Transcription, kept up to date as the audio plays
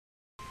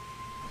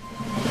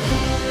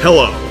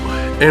Hello,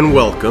 and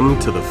welcome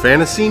to the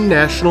Fantasy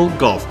National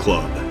Golf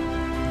Club.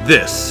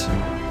 This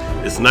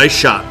is Nice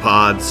Shot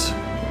Pods,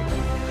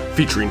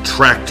 featuring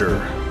Tractor,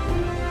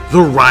 the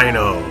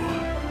Rhino,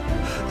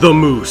 the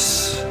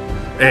Moose,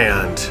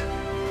 and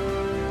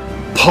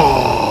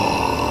Paw.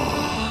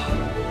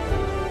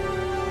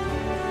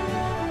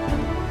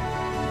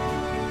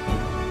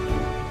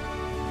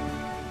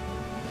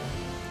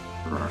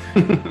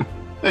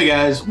 Hey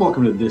guys,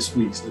 welcome to this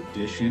week's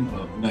edition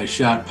of Nice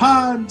Shot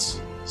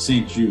Pods.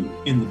 St. Jude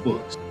in the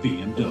books,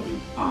 BMW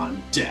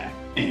on deck,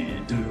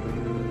 and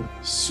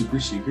super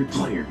secret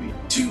player meeting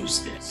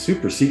Tuesday.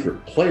 Super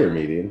secret player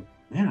meeting?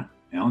 Yeah,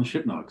 Alan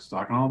Shipnuck's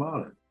talking all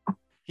about it.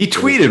 He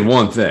tweeted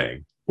one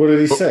thing. What did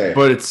he say?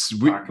 But it's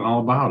talking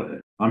all about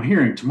it. I'm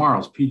hearing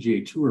tomorrow's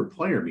PGA Tour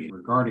player meeting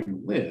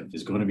regarding LIV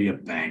is going to be a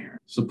banger.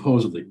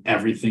 Supposedly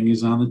everything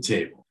is on the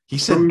table. He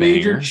said From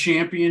major banger.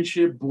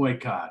 championship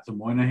boycott to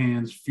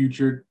Moynihan's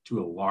future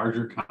to a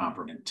larger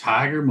compromise. And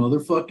Tiger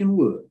motherfucking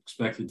Woods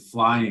expected to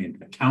fly in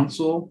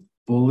Council,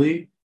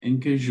 Bully,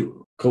 and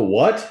Cajole.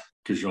 What?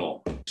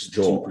 Cajole.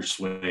 To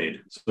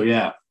persuade. So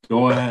yeah,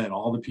 go ahead.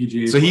 All the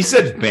PGA. So he players.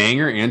 said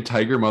banger and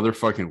Tiger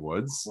motherfucking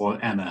Woods. Well,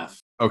 MF.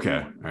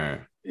 Okay, all right.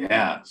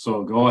 Yeah.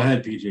 So go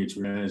ahead, PGA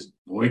Tour guys.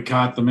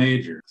 Boycott the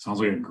major. Sounds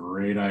like a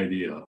great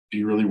idea.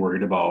 Be really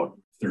worried about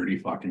 30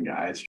 fucking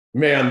guys.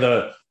 Man,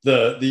 the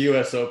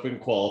US Open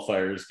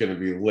qualifier is going to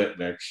be lit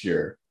next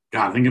year.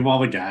 God, think of all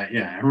the guys.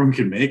 Yeah, everyone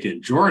can make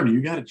it. Jordan,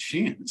 you got a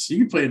chance. You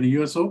can play in the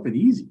US Open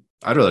easy.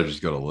 I'd rather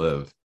just go to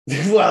LIV.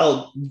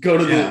 Well, go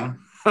to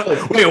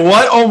Wait,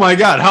 what? Oh my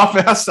God, how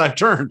fast I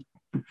turned.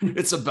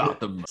 It's about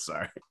the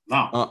sorry.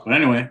 No, but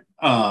anyway,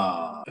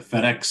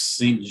 FedEx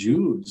St.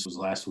 Jude's was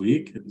last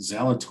week.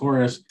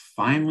 Zalatoris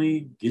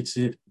finally gets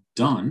it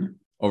done.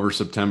 Over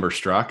September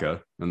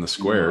Straka and the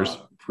squares.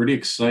 Pretty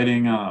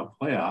exciting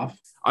playoff.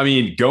 I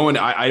mean,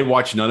 I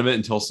watched none of it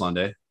until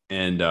Sunday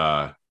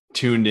and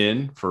tuned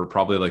in for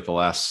probably like the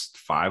last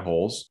 5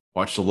 holes.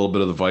 Watched a little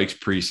bit of the Vikes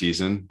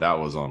preseason. That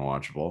was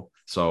unwatchable.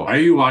 So why are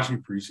you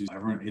watching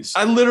preseason?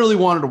 I literally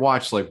wanted to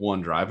watch like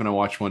one drive, and I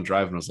watched one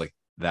drive and I was like,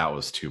 that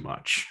was too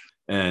much.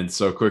 And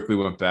so quickly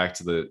went back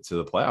to the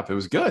playoff. It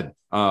was good.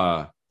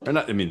 The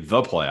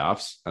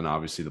playoffs, and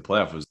obviously the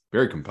playoff was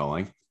very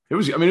compelling. It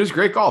was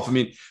great golf. I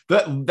mean,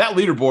 that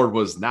leaderboard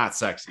was not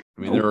sexy.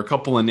 I mean, there were a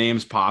couple of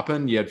names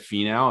popping. You had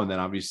Finau, and then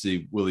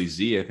obviously Willie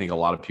Z. I think a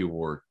lot of people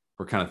were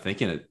kind of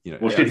thinking it. You know,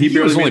 well, he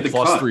was only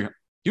plus 300.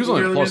 He was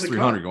only plus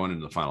 300 going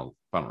into the final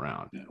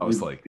round. Yeah, I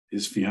was like,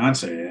 his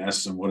fiance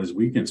asked him what his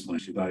weekend's plan.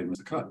 She thought he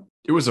missed the cut.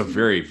 It was a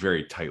very,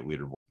 very tight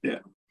leaderboard. Yeah.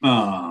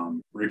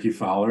 Ricky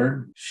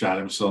Fowler shot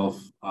himself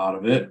out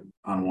of it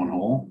on one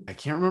hole. I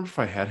can't remember if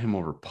I had him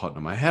over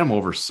Putnam. I had him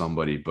over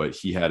somebody, but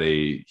he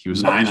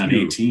was 9 up on 2.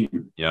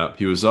 18. Yeah,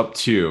 he was up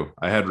 2.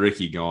 I had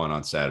Ricky going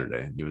on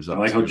Saturday. He was up.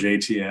 I like 2. how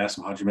JT asked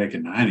him, "How'd you make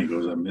it 9?" He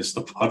goes, "I missed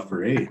the putt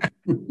for 8."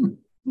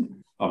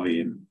 I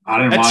mean, I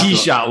didn't. That watch tee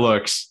shot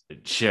looks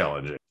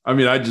challenging. I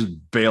mean, I just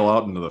bail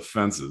out into the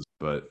fences,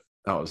 but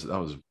that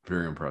was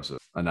very impressive.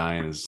 A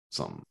 9 is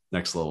something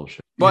next level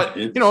shit. But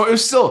it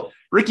was still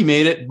Ricky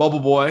made it, Bubble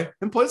Boy,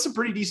 and played some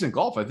pretty decent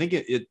golf. I think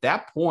at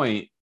that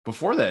point,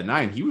 before that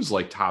 9, he was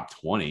like top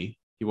 20.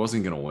 He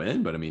wasn't going to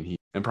win, but I mean, he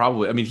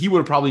would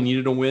have probably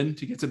needed a win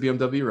to get to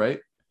BMW, right?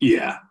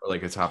 Yeah, or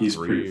like a top he's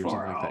 3 pretty or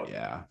far something out. like that.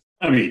 Yeah,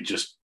 I mean,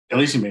 just at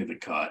least he made the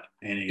cut,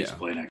 and he gets to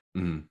play next.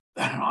 Mm-hmm.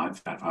 I don't know.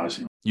 If I was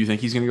him, you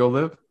think he's going to go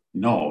live?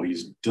 No, he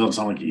doesn't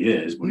sound like he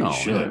is, but he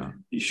should. Yeah.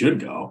 He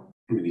should go.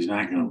 I mean, he's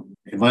not going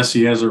to unless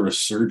he has a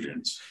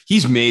resurgence.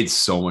 He's made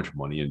so much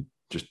money in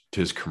just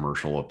his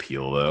commercial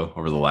appeal, though,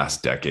 over the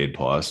last decade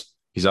plus.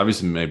 He's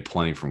obviously made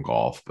plenty from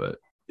golf, but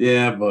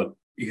yeah, but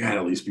you got to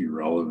at least be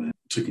relevant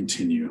to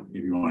continue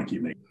if you want to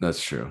keep making.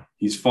 That's true.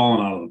 He's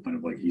fallen out of the point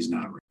of like he's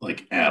not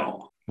like at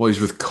all. Well,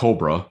 he's with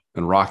Cobra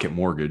and Rocket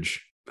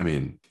Mortgage. I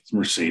mean, is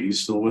Mercedes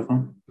still with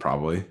him?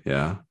 Probably,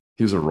 yeah.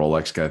 He was a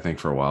Rolex guy, I think,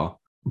 for a while.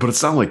 But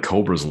it's not like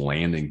Cobra's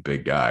landing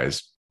big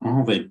guys.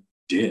 Oh, they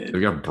did. They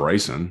got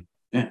Bryson.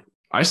 Yeah.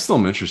 I still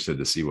am interested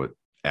to see what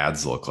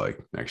ads look like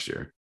next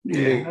year.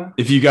 Yeah.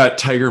 If you got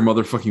Tiger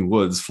motherfucking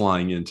Woods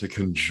flying in to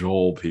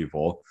cajole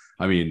people,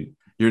 I mean,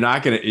 you're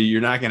not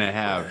gonna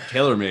have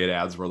TaylorMade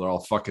ads where they're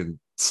all fucking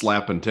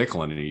slapping,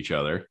 tickling at each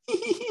other.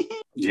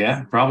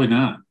 Yeah, probably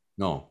not.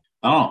 No.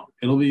 Oh,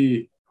 it'll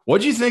be. What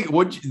do you think?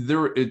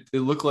 It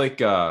looked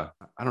like I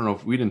don't know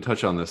if we didn't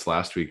touch on this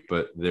last week,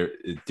 but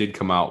it did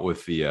come out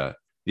with the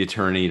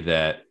attorney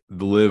that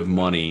the LIV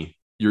money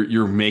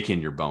you're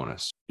making your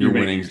bonus. Your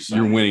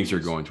winnings are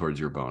going towards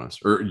your bonus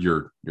or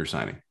your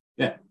signing.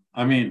 Yeah,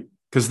 I mean,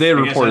 because they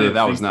reported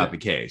that was not the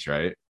case,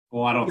 right?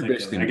 Well, I don't think.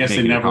 I guess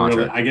they never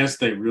really. I guess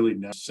they really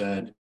never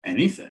said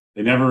anything.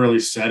 They never really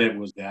said it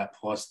was that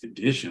plus the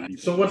addition.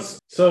 So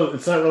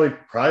it's not really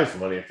prize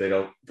money if they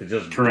don't. It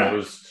just correct.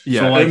 Goes,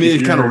 yeah, so like I mean,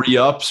 it kind of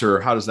re-ups,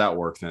 or how does that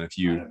work then? If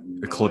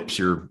you eclipse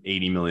your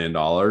 $80 million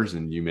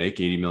and you make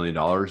 $80 million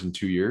in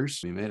 2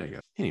 years, you made, I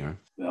guess. Anyway,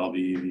 that'll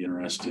be the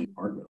interesting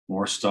part of it.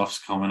 More stuff's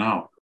coming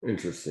out.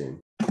 Interesting.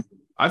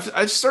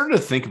 I've started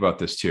to think about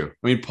this too.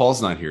 I mean,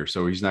 Paul's not here,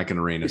 so he's not going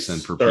to rein us in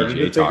for Started PGA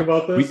to talk. think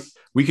about this.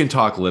 We can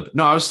talk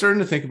No, I was starting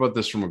to think about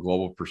this from a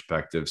global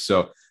perspective.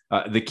 So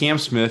the Cam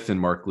Smith and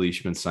Mark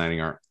Leishman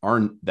signing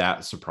aren't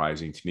that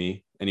surprising to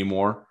me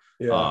anymore.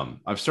 Yeah.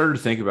 I've started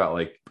to think about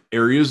like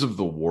areas of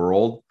the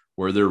world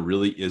where there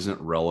really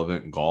isn't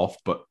relevant golf,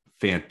 but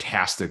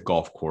fantastic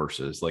golf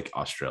courses like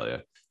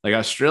Australia. Like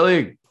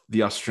Australia,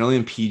 the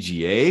Australian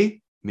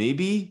PGA,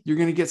 maybe you're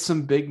going to get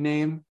some big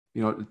name,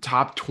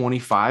 top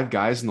 25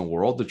 guys in the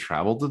world to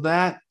travel to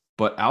that.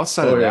 But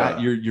outside of that,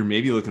 you're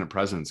maybe looking at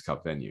President's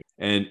Cup venue.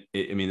 And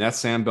that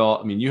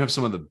Sandbelt, you have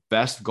some of the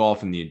best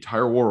golf in the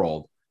entire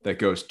world that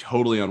goes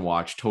totally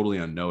unwatched, totally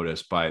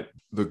unnoticed by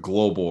the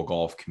global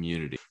golf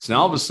community. So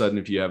now all of a sudden,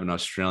 if you have an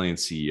Australian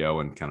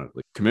CEO and kind of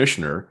like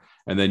commissioner,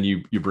 and then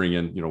you bring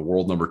in,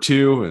 world number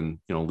 2, and,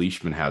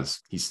 Leishman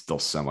he's still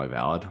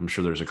semi-valid. I'm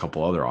sure there's a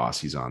couple other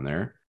Aussies on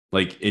there.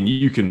 Like, and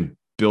you can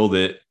build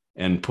it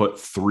and put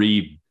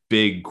 3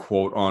 big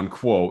quote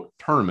unquote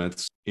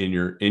tournaments in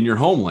your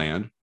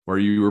homeland where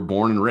you were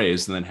born and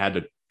raised and then had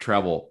to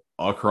travel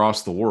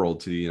across the world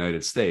to the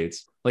United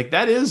States. Like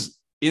that is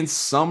in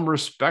some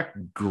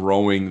respect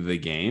growing the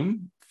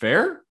game.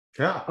 Fair?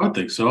 Yeah, I don't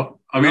think so.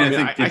 I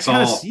think I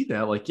kind of see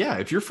that. Like, yeah,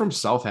 if you're from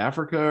South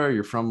Africa or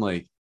you're from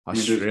like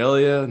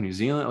Australia, New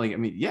Zealand, like,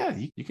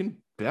 you can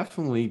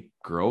definitely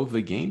grow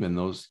the game in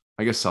those.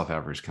 I guess South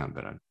Africa's kind of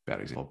been a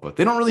bad example, but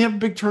they don't really have a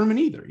big tournament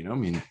either.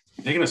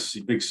 They got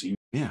a big scene.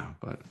 Yeah,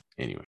 but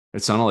anyway,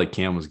 it sounded like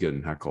Cam was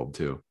getting heckled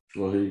too.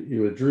 Well, he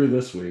withdrew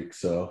this week,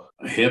 so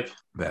a hip,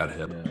 bad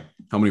hip. Yeah.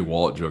 How many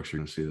wallet jokes are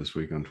you gonna see this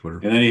week on Twitter?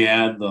 And then he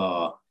had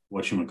the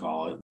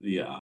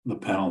the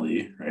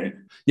penalty, right?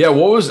 Yeah,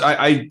 what was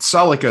I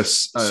saw like a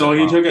so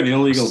he took an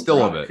illegal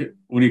still of it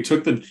when he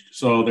took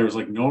so there was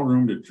like no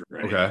room to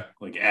drink, okay,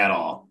 like at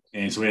all,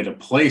 and so we had to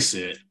place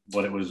it,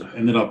 but it was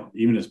ended up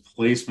even his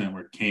placement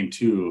where it came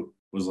to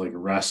was like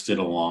rested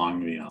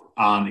along,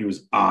 he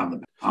was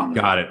on the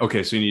got it.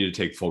 Okay, so you need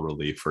to take full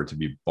relief for it to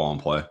be ball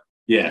and play.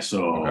 Yeah,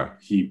 so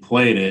he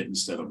played it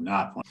instead of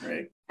not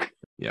playing, right?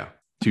 Yeah,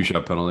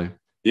 2-shot penalty.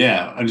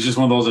 Yeah, and it's just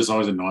one of those that's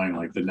always annoying.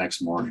 Like the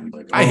next morning,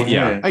 like I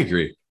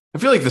agree. I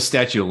feel like the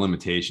statute of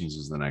limitations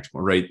is the next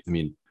one, right?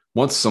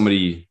 Once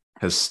somebody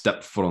has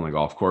stepped foot on the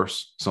golf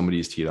course,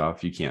 somebody's teed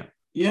off, you can't.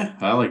 Yeah,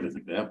 I like to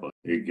think that, but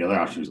the other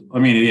options. I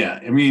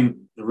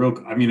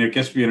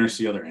guess we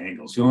see other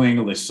angles. The only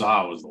angle they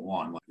saw was the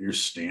one. Like you're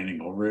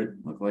standing over it,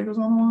 looked like it was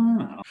on the line.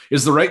 I don't know.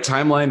 Is the right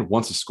timeline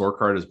once a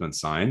scorecard has been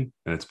signed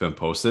and it's been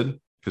posted?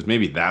 Because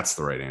maybe that's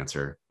the right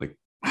answer. Like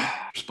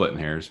splitting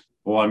hairs.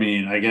 Well,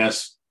 I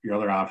guess your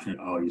other option.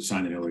 Oh, you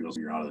signed an illegal,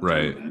 so you're out of the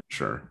tournament.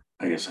 Sure.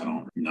 I guess I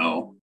don't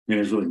know.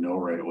 There's really no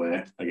right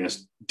way. I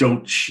guess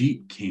don't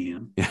cheat,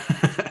 Cam.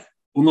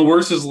 Well, the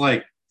worst is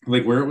like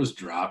where it was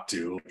dropped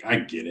to. I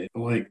get it,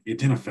 but like it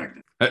didn't affect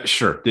it.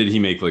 Sure. Did he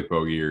make like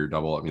bogey or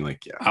double?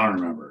 Yeah. I don't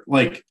remember.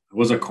 Like it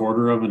was a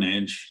quarter of an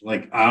inch.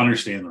 Like I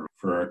understand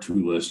for our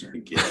 2 listeners to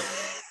get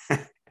it,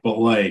 but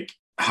like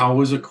how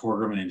was a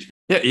quarter of an inch?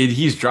 Yeah,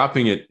 he's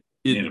dropping it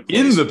in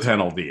the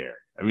penalty area.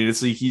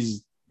 it's like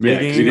he's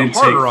making it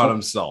harder on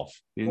himself.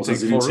 He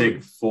didn't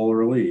take full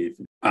relief.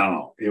 I don't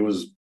know. It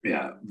was.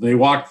 Yeah, they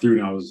walked through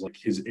and I was like,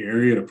 his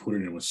area to put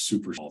it in was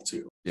super small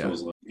too. So it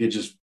was like,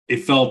 it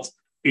felt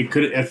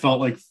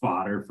like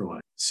fodder for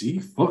like, see,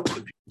 fuck.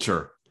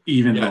 Sure.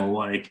 Even though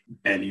like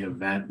any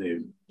event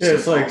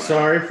it's like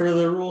sorry for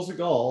the rules of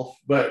golf,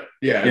 but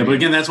but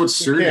again, that's what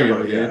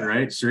Sergio did,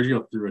 right?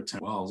 Sergio threw it 10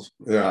 wells.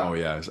 Yeah. Oh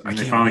yeah. And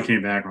they finally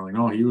came back and were like,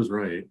 no, he was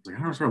right. Like,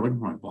 I don't start looking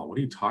for my ball. What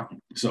are you talking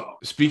about? So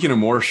speaking of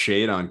more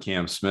shade on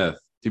Cam Smith,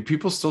 do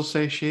people still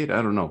say shade?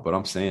 I don't know, but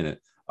I'm saying it.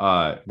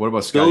 What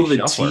about Scotty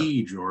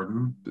Scheffler?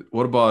 Jordan.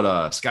 What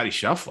about Scotty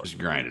Scheffler? Just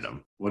grinded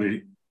him. What did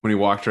he? When he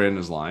walked right in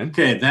his line.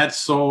 Okay, that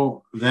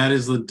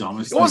is the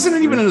dumbest. It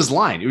wasn't even in his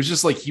line. It was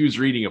just like he was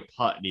reading a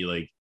putt and he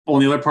like. Oh,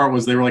 and the other part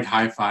was they were like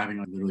high-fiving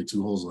like literally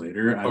 2 holes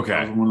later. Okay.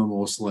 That was one of the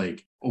most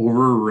like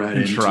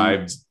overread,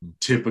 contrived,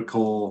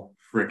 typical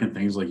freaking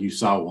things. Like you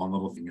saw one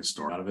little thing, a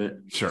story out of it.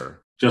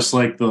 Sure. Just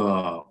like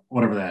the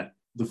whatever that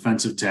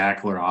defensive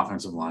tackle or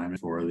offensive lineman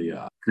for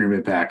the Green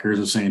Bay Packers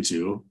was saying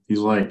too. He's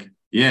like,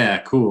 yeah,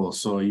 cool.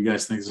 So you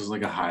guys think this is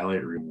like a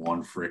highlight reel,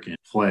 one freaking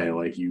play?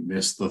 Like you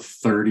missed the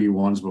 30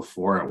 ones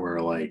before it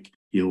where like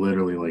you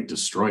literally like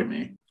destroyed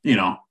me.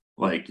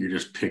 Like you're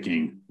just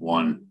picking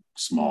one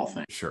small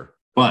thing. Sure.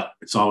 But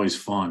it's always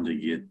fun to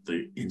get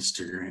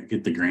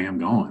the gram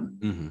going.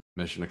 Mm-hmm.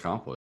 Mission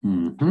accomplished.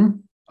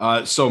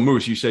 Mm-hmm. So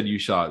Moose, you said you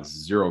shot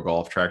 0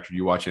 golf track. Did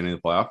you watch any of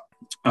the playoff?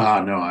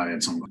 No, I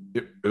had some.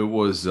 It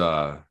was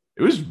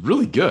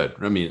really good.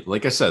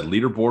 Like I said,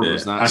 leaderboard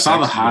was not. I saw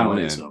the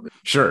highlights of it.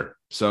 Sure.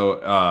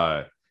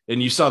 So,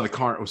 and you saw the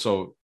car.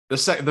 So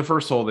the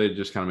first hole they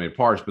just kind of made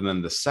pars, but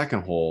then the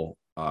second hole,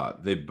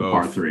 they both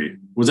par 3.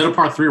 Was that a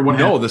par 3 or what?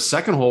 No, the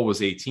second hole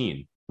was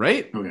 18.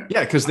 Right? Okay.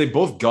 Yeah, because they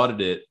both gutted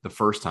it the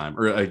first time.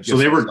 Or I guess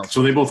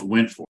so they both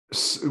went for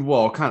it.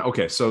 Well, kind of.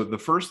 Okay, so the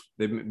first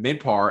they made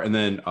par, and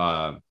then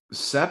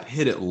Sepp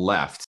hit it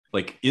left,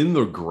 like in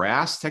the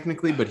grass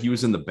technically, but he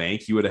was in the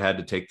bank. He would have had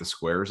to take the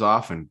squares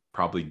off and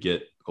probably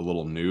get a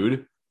little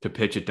nude to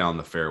pitch it down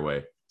the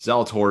fairway.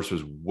 Zalatoris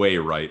was way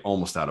right,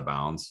 almost out of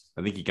bounds.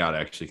 I think he got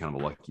actually kind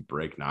of a lucky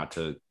break not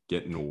to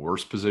get in a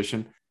worse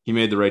position. He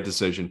made the right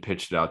decision,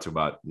 pitched it out to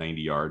about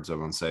 90 yards, I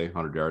want to say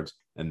 100 yards.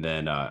 And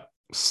then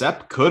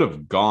Sepp could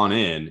have gone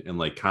in and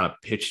like kind of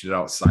pitched it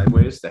out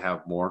sideways to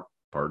have more,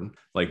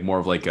 more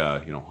of like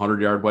a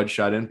 100-yard wedge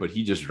shot in, but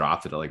he just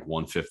dropped it at like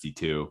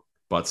 152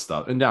 butt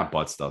stuff, and not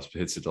butt stuff, but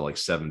hits it to like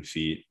 7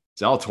 feet.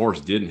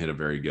 Zalatoris didn't hit a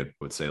very good, I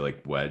would say,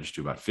 like wedge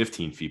to about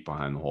 15 feet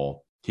behind the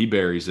hole. He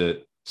buries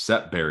it.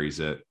 Sepp buries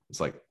it. It's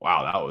like,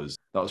 wow,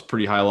 that was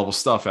pretty high level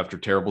stuff after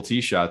terrible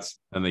tee shots.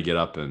 And they get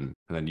up and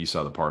then you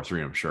saw the par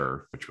 3, I'm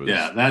sure, which was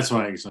that's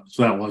why. So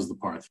that was the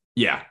par 3.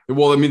 Yeah.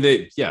 Well, I mean,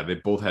 they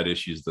both had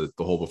issues the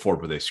hole before,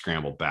 but they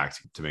scrambled back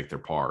to make their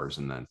pars,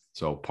 and then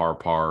so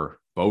par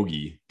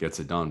bogey gets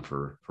it done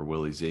for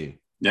Willie Z.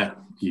 Yeah.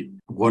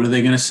 What are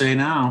they going to say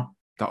now?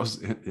 That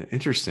was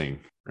interesting,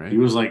 right? It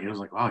was like,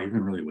 wow, you've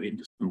been really waiting,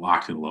 just been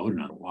locked and loaded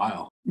in a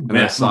while. And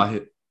I saw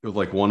it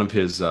like one of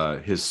his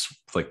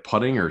like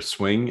putting or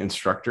swing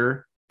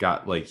instructor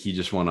got like, he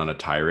just went on a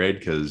tirade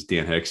because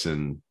Dan Hicks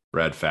and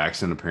Brad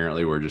Faxon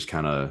apparently were just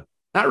kind of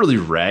not really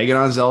ragging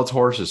on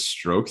Zalatoris'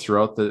 stroke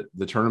throughout the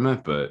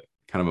tournament, but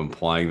kind of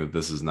implying that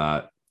this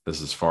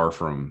is far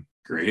from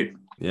great.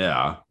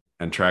 Yeah.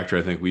 And Tractor,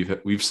 I think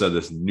we've said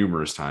this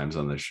numerous times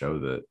on this show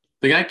that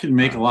the guy can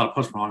make a lot of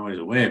putts from a long ways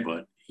away,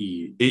 but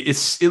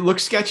it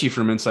looks sketchy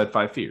from inside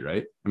 5 feet,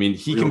 right? I mean,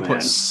 he can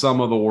put some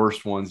of the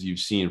worst ones you've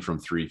seen from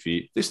 3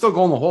 feet. They still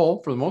go in the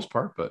hole for the most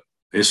part, but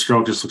his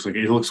stroke just looks like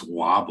it looks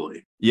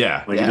wobbly.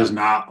 Yeah. Like it does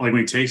not, like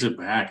when he takes it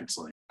back, it's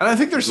like. And I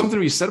think there's something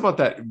to be said about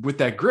that with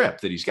that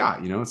grip that he's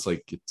got. It's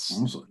like it's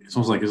almost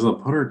like, is the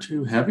putter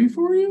too heavy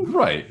for you?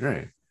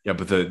 Right. Yeah,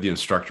 but the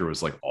instructor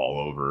was like all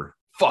over.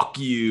 Fuck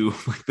you.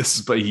 Like this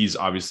is, but he's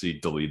obviously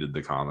deleted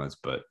the comments.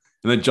 But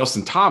and then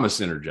Justin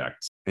Thomas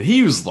interjects, and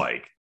he was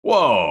like,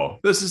 "Whoa,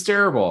 this is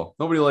terrible.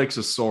 Nobody likes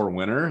a sore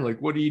winner. Like,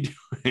 what are you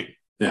doing?"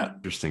 Yeah,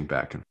 interesting.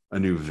 Back in a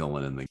new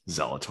villain in the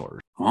Zalatoris.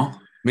 Huh?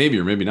 Maybe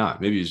or maybe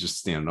not. Maybe he's just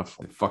standing up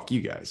for like, fuck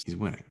you guys. He's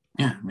winning.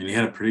 Yeah, I mean, he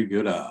had a pretty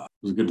good. It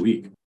was a good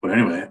week. But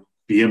anyway,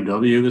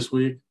 BMW this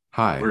week.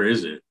 Hi. Where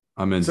is it?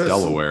 I'm in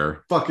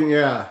Delaware. Fucking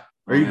yeah.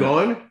 Are you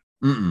going?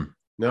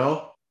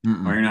 No.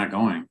 Why are you not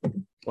going?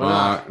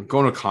 I'm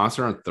going to a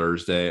concert on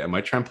Thursday. I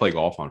might try and play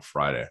golf on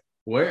Friday.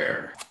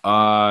 Where?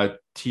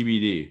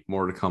 TBD.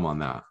 More to come on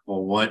that.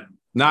 Well, what?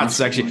 Not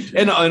section.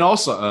 And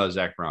also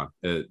Zach Brown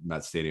at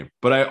Met Stadium.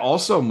 But I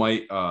also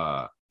might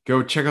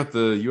go check out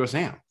the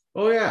USAM.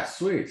 Oh yeah,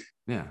 sweet.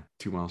 Yeah,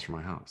 2 miles from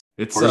my house.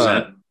 It's where's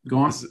that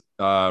going?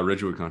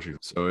 Ridgewood Country.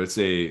 So it's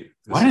a.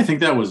 Why did I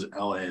think that was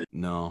LA?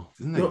 No,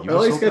 isn't that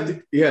LA's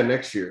got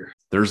next year.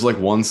 There's like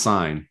one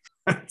sign.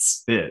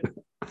 That's it.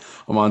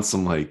 I'm on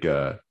some like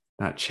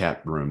not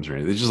chat rooms or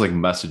anything. It's just like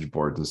message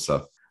boards and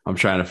stuff. I'm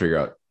trying to figure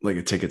out like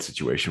a ticket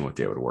situation, what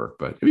day would work,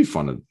 but it'd be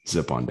fun to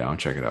zip on down,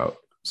 check it out.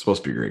 It's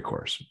supposed to be a great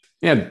course.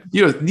 And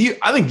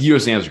I think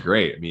USAM is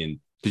great. I mean,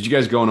 did you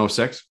guys go in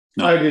 06?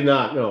 No, I did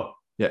not. No.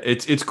 Yeah,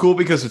 it's cool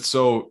because it's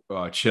so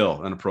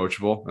chill and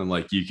approachable, and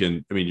like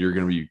you're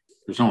gonna be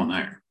there's no one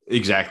there.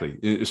 Exactly,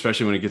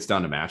 especially when it gets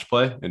down to match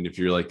play, and if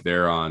you're like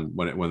there on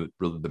when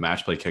the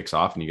match play kicks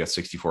off, and you got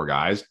 64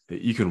 guys,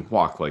 you can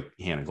walk like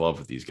hand in glove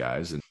with these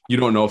guys, and you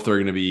don't know if they're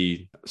going to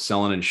be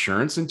selling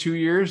insurance in 2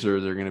 years or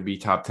they're going to be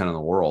top 10 in the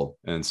world,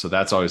 and so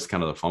that's always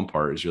kind of the fun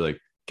part. Is you're like,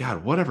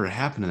 God, whatever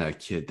happened to that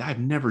kid? I've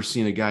never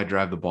seen a guy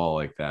drive the ball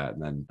like that.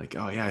 And then like,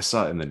 oh yeah, I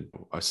saw it. And then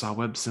I saw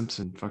Webb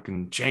Simpson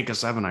fucking jank a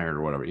 7-iron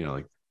or whatever,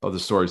 like other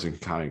stories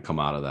that kind of come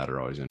out of that are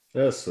always in.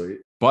 That's sweet.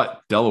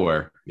 But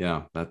Delaware,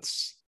 yeah,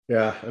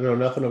 I know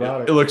nothing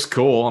about it. It looks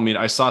cool. I mean,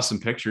 I saw some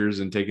pictures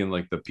and taking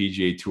like the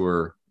PGA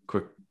Tour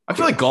quick. I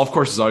feel like golf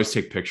courses always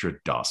take picture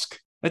at dusk.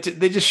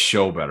 They just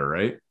show better,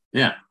 right?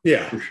 Yeah,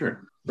 for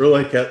sure. Or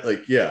like Are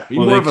you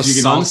more of a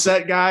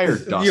sunset guy or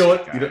dusk? You know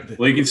what?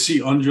 Well, you can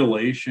see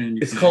undulation.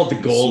 It's called the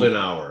golden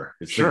hour.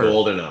 It's the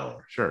golden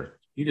hour. Sure.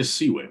 You just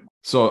see way more.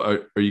 So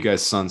are you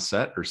guys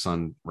sunset or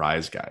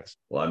sunrise guys?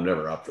 Well, I'm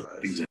never up for that.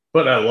 Exactly.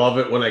 But I love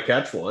it when I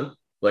catch one.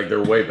 Like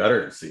they're way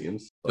better, it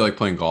seems. You like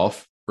playing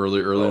golf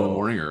early in the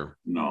morning or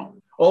no?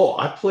 Oh,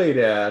 I played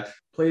at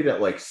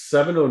like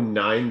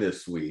 7:09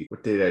 this week.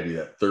 What day did I do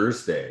that?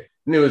 Thursday.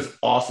 And it was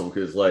awesome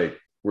because like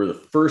we're the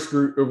first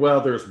group.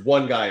 Well, there's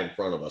one guy in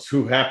front of us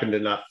who happened to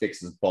not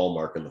fix his ball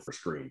mark in the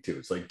first green too.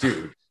 It's like,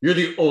 dude, you're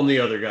the only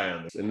other guy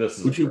on this. And this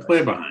is who'd you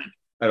play behind?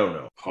 I don't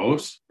know.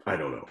 Post? I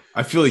don't know.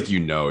 I feel like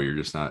you're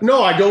just not.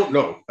 No, I don't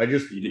know. I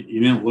just you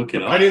didn't look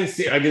it up. I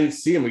didn't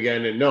see him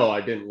again. And no, I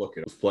didn't look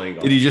at him. I was playing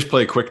golf. Did he just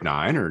play a quick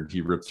 9 or did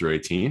he rip through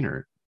 18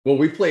 or? Well,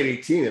 we played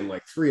 18 in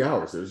like 3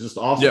 hours. It was just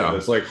awesome. Yeah. It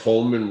was like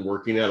home and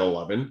working at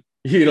 11,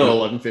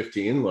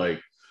 11:15.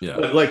 Like, yeah.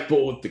 But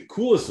what the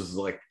coolest is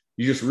like,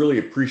 you just really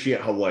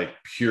appreciate how like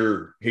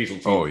pure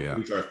Hazeltine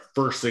boots are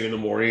first thing in the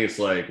morning. It's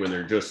like when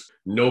they're just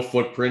no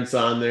footprints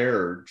on there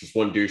or just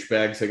one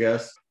douchebags, I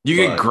guess. You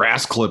get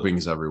grass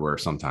clippings everywhere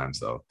sometimes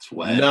though. It's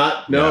wet.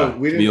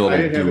 We didn't. Be a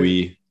little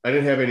dewy. I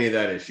didn't have any of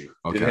that issue.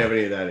 Okay. Didn't have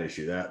any of that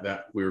issue.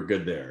 That we were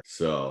good there.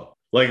 So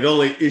like the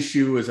only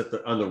issue is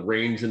on the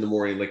range in the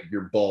morning, like if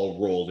your ball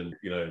rolled and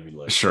you know what I mean.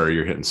 Like, sure,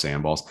 you're hitting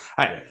sandballs.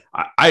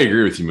 I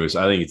agree with you, Moose.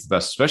 I think it's the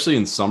best, especially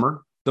in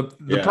summer.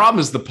 The problem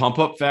is the pump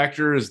up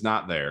factor is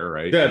not there,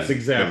 right? That's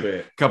exactly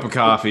it. Cup of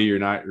coffee, you're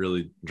not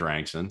really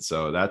drinking,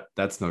 so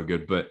that's no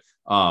good. But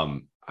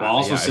I'll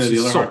also say the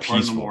other so hard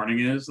part in the morning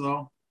is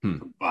though.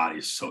 The body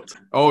is so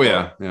tight. Oh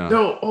yeah.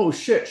 No,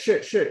 shit.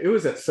 It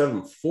was at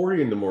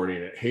 7:40 in the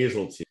morning at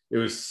Hazeltine. It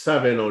was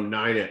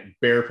 7:09 at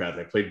Bear Path.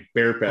 I played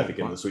Bear Path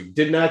again this week.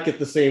 Did not get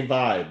the same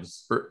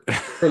vibes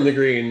from the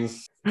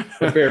greens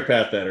at Bear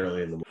Path that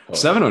early in the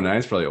morning. 7:09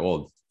 is probably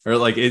old. Or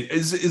like,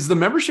 is the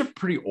membership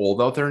pretty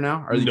old out there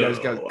now? Are you guys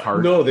got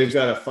cards? No, they've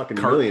got a fucking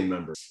million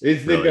members.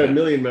 They've got a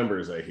million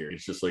members, I hear.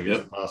 It's just like it's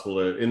impossible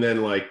to. And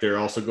then like they're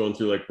also going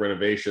through like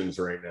renovations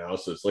right now,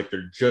 so it's like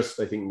they're just.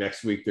 I think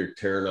next week they're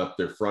tearing up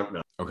their front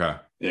now. Okay.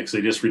 Yeah, because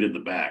they just redid the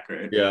back,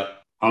 right? Yeah.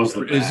 How's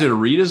the back? Is it a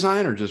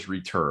redesign or just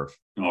returf?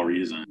 No,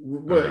 redesign.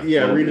 But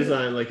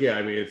redesign. Like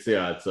I mean, it's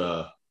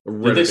a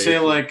did they say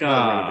like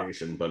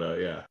renovation? But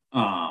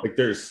like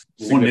there's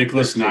will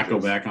Nicholas not go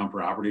back on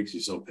property because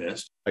he's so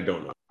pissed? I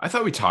don't know. I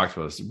thought we talked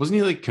about this. Wasn't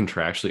he like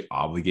contractually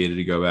obligated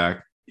to go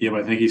back? Yeah,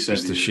 but I think he said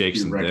just to shake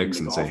some dicks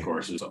and say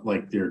courses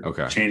like they're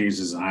changing his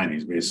design.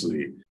 He's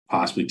basically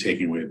possibly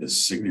taking away the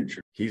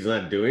signature. He's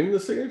not doing the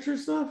signature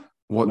stuff.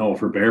 What? No,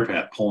 for Bear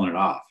Path pulling it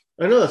off.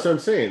 I know, that's what I'm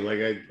saying.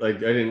 I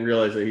didn't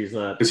realize that he's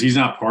not, because he's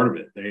not part of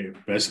it.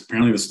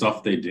 Apparently the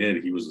stuff they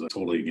did, he was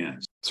totally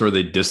against. So are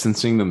they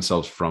distancing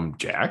themselves from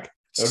Jack?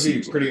 That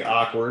would be pretty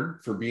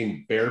awkward for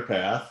being Bear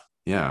Path.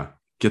 Yeah,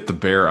 get the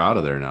bear out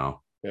of there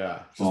now.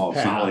 Yeah. Well,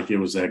 it's not like it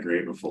was that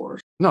great before.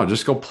 No,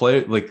 just go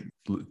play, like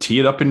tee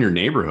it up in your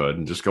neighborhood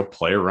and just go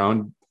play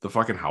around the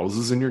fucking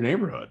houses in your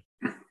neighborhood.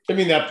 I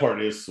mean, that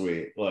part is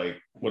sweet. Like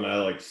when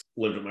I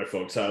lived at my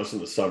folks' house in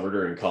the summer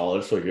during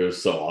college, it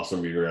was so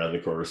awesome being around the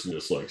course and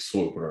just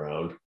swooping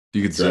around.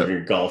 You could driving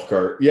your golf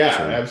cart. Yeah,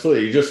 sure.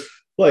 Absolutely. You just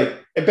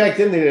and back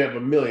then they didn't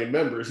have a million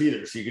members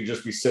either. So you could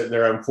just be sitting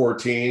there on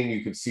 14.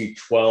 You could see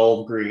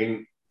 12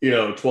 green,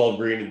 12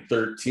 green and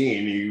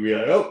 13. You'd be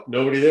like, oh,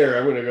 nobody there.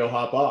 I'm going to go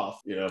hop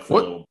off,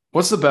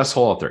 What's the best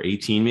hole out there?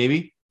 18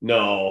 maybe?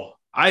 No.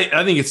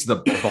 I think it's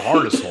the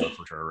hardest hole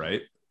for sure,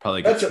 right?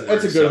 Probably that's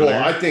a good hole.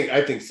 I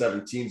think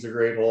 17 is a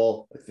great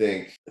hole. I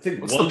think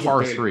what's the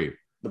par 3?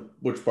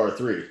 Which par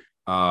 3?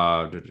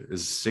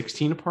 Is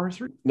 16 a par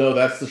 3? No,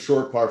 that's the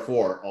short par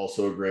 4.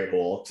 Also a great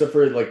hole. Except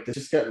for it's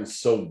just gotten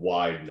so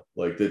wide,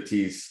 the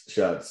tee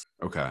shots.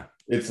 Okay.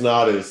 It's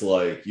not as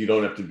you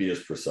don't have to be as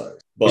precise.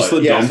 But what's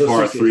the dumb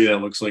par 3 that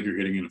looks like you're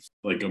hitting in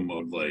a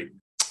mode eight?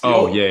 I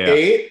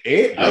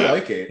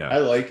like 8. Yeah. I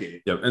like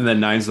 8. Yep. And then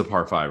 9's the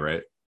par 5,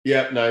 right?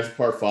 Yeah, 9's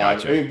par 5.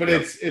 Gotcha. I mean, but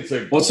it's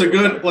a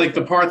good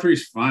the par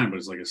 3's fine, but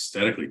it's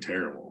aesthetically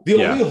terrible.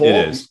 The only hole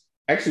it is.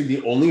 Actually,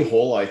 the only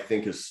hole I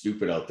think is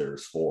stupid out there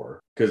is 4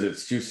 because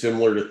it's too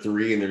similar to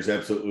 3 and there's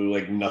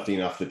absolutely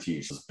nothing off the tee.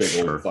 It's this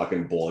big old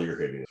fucking ball you're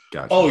hitting.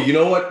 Gotcha. Oh, you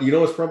know what? You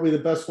know what's probably the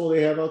best hole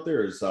they have out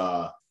there is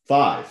 5.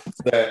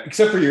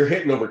 Except for you're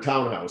hitting over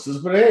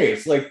townhouses, but hey,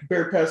 it's like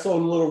Bear Path's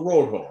own little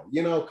road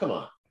hole. Come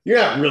on. You're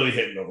not really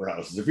hitting over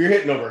houses. If you're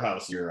hitting over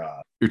houses,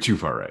 you're too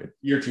far right.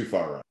 You're too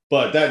far right.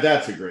 But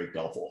that's a great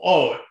golf hole.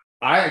 Oh,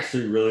 I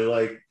actually really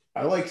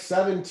like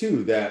 7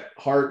 too. That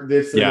heart.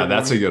 That's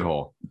a good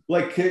hole.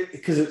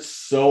 Because it's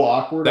so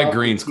awkward. That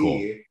green's cool.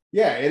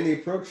 Yeah, and the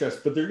approach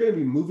test, but they're going to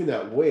be moving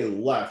that way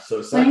left, so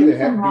it's not going to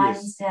have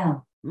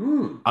to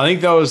be. I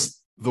think that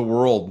was the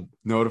world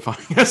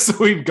notifying us that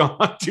we've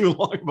gone too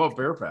long about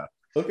Bear Path.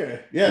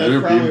 Okay, yeah,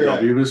 that's probably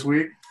right. This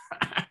week.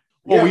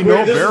 Well, we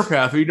know Bear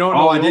Path. We don't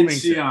know. I did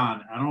see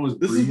on. I don't know it was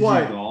this Breezy is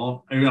why.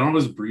 Golf. I don't know if it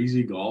was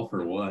Breezy Golf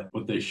or what.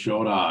 But they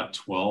showed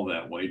 12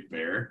 at White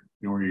Bear.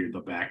 Where the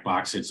back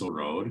box hits the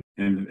road,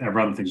 and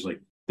everyone thinks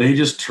they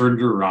just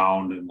turned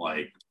around and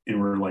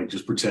we're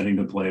just pretending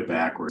to play it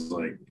backwards.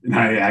 And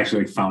I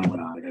actually found it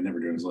on. I never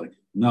do. It was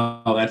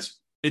no,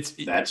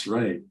 that's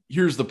right.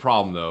 Here's the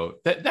problem though.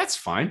 That's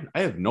fine.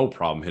 I have no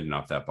problem hitting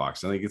off that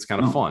box. I think it's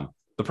kind of fun.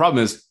 The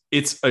problem is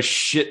it's a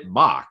shit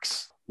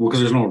box. Well, because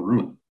there's no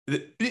room.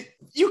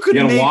 You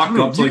gotta walk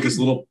up to this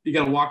little. You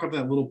gotta walk up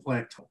that little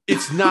plateau.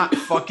 It's not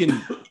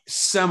fucking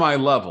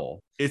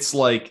semi-level. It's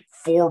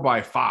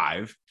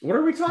 4x5. What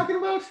are we talking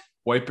about?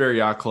 White Bear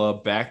Yacht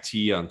Club, back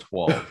tee on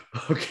 12.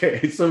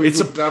 Okay, so it's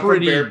a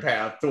pretty Bear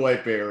Path to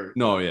White Bear.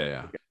 No,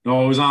 yeah.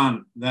 No, it was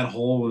on that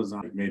hole. Was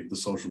on made the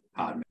social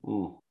hot, and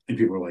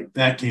people were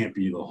that can't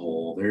be the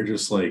hole. They're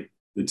just the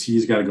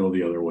tee's got to go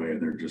the other way,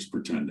 and they're just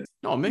pretending.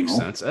 No, it makes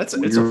sense. It's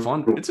a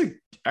fun. It's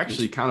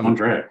actually kind of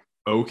track.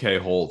 Okay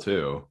hole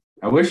too.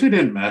 I wish they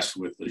didn't mess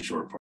with the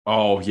short part.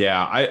 Oh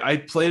yeah, I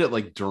played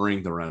it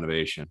during the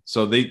renovation,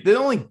 so they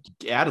only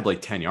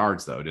added 10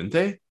 yards though, didn't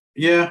they?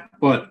 Yeah,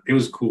 but it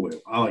was cool.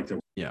 I liked it.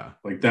 Yeah,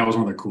 that was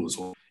one of the coolest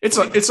holes. It's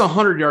a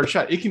 100-yard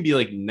shot. It can be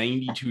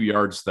 92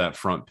 yards to that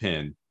front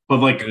pin, But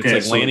like, And okay, it's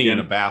like so landing again,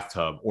 in a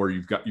bathtub, or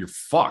you're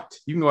fucked.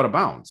 You can go out of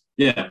bounds.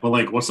 yeah, but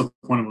like, what's the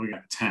point of we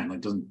got 10? Like,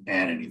 doesn't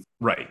add anything.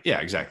 Right. Yeah,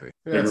 exactly.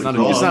 Yeah, It's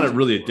not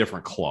really a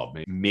different club.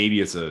 Maybe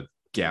it's a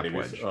gap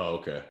wedge. Oh,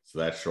 okay. So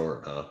that's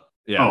short, huh?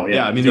 Yeah. Oh,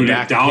 yeah. I mean, Dude, the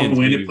back downwind, pin's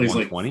it maybe plays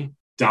like 120.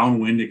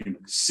 Downwind, it can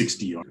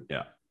 60 yards.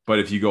 Yeah. But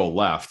if you go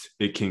left,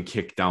 it can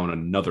kick down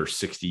another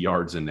 60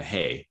 yards into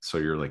hay. So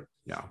you're like,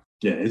 yeah.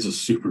 Yeah, it's a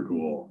super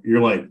cool.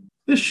 You're like,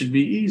 this should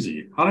be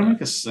easy. How do I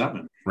make a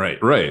 7? Right.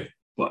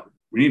 But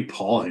we need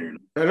Paul here.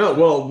 I know.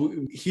 Well,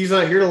 he's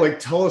not here to like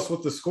tell us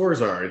what the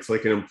scores are. It's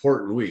like an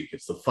important week.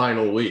 It's the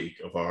final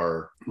week of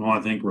our. Well, I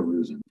think we're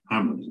losing.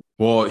 I'm losing.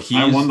 Well,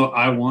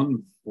 I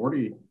won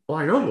 40. Well,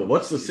 I know, but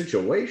what's the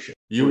situation?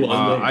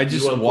 I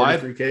just why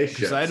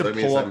because I had to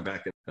pull up.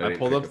 I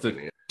pulled up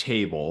the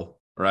table,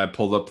 or I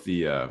pulled up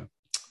the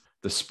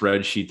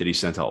spreadsheet that he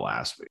sent out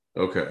last week.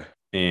 Okay.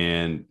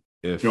 And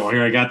if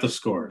Here, I got the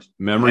scores.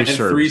 memory I had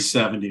serves,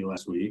 370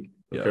 last week.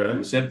 Okay.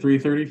 You said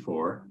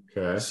 334.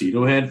 Okay.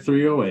 Cito had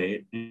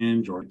 308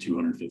 and Jordan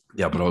 250.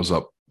 yeah, but I was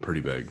up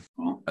pretty big.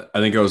 Well, I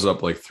think I was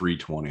up like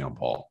 320 on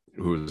Paul,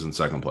 who was in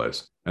second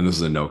place, and this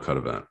is a no cut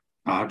event.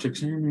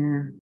 objects in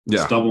here.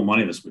 Yeah, It's double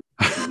money this week.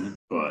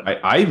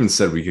 But I even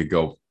said we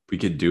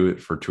could do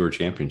it for tour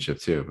championship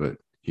too, but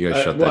you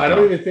guys shut well, that I down.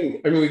 don't even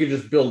think. I mean, we could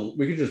just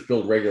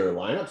build regular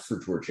lineups for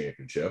tour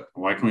championship.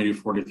 why can we do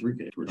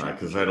 43K?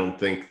 Because I don't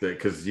think that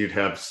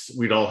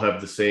we'd all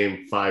have the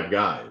same 5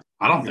 guys.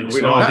 I don't think We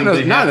so. don't- I think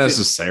they not have to-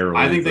 necessarily.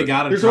 I think they but-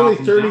 got to. There's only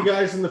 30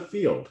 guys in the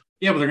field.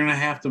 Yeah, but they're gonna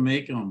have to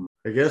make them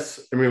I guess.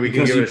 I mean, we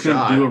can because give you it a couldn't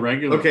shot. do a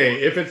regular.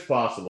 Okay, if it's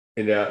possible.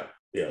 And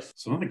yes.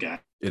 Some of the guys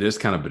It is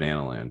kind of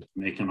banana land.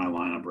 making my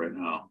lineup right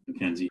now.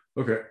 Mackenzie.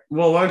 Okay.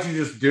 Well, why don't you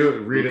just do it?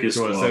 Read Lucas it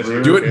to us. Glover. As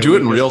you Do it in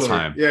Lucas real Glover.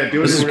 time. Yeah, do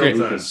it This is in real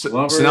great. time.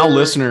 So now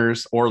listener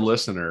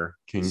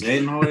can.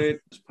 Zayden Hoyt,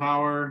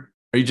 Power,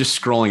 Are you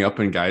just scrolling up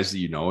in guys that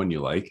you know and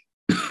you like?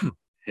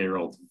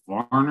 Harold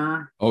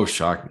Varner. Oh,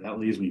 shocking. That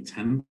leaves me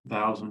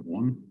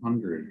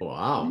 10,100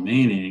 Wow.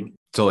 remaining.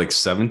 So like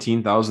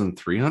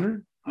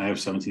 17,300. I have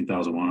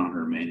 17,100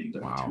 remaining.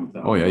 Wow.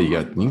 Oh yeah,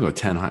 you can go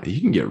 10 high. You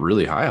can get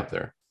really high up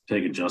there.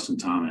 Take a Justin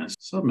Thomas.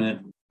 Submit.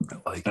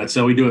 I like That's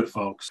how we do it,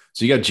 folks.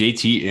 So you got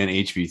JT and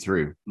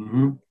HV3.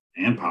 Mm-hmm.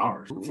 And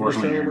Powers.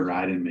 Unfortunately, Which number?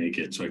 I didn't make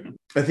it, so I can.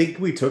 I think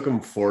we took them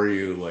for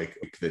you, like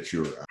that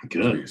you were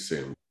Good. pretty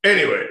soon.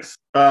 Anyways,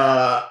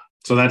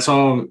 So that's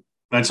how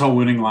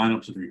winning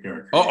lineups of your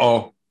character.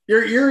 Oh.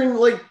 you're in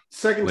like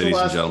second Ladies to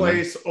and last gentlemen.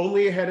 place,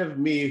 only ahead of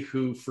me,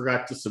 who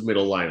forgot to submit a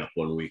lineup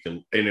one week,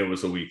 and it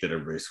was a week that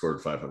everybody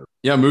scored 500.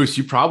 Yeah, Moose,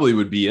 you probably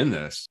would be in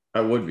this.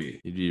 I would be.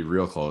 You'd be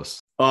real close.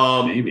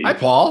 Maybe. Hi,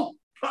 Paul.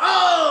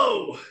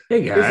 Oh,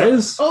 Hey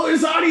guys,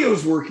 his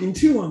audio's working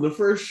too on the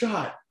first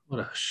shot. what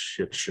a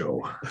shit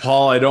show!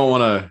 Paul, I don't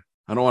want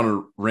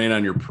to rain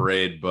on your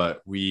parade,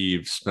 but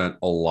we've spent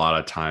a lot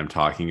of time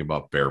talking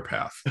about Bear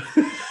Path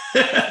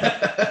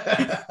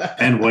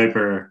And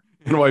Wiper.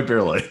 and White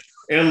Bear Lake.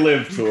 And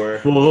Live Tour.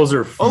 Well, those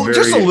are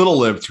Just a little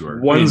live tour.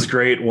 One's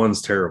great,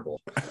 one's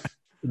terrible.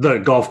 The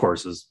golf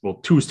courses, well,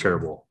 two's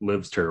terrible,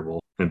 Live's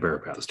terrible, and Bear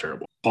Path is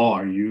terrible. Paul,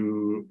 are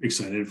you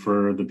excited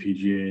for the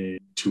PGA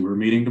Tour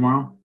meeting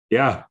tomorrow?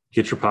 Yeah,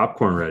 get your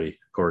popcorn ready.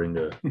 According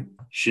to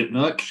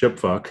Shitnuck.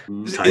 Shipfuck,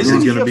 Mm. Tiger's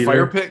Isn't he gonna a be Fire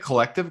there. Pit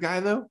Collective guy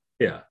though?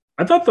 Yeah,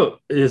 I thought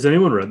has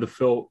anyone read the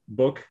Phil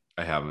book?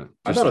 I haven't.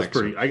 I thought it was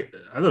pretty. I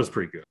thought it was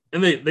pretty good,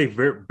 and they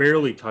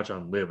barely touch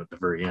on Live at the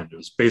very end. It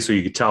was basically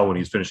you could tell when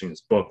he was finishing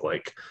his book,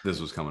 like This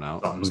was coming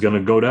out. something's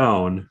gonna go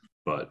down.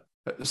 But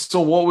So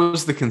what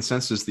was the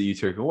consensus that you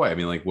took away? I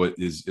mean, like, what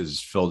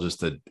is Phil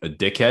just a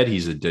dickhead?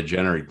 He's a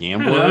degenerate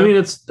gambler. I mean,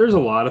 there's a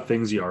lot of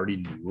things you already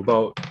knew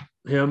about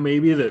him,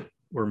 maybe that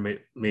were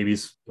maybe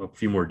a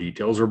few more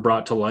details were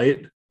brought to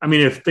light. I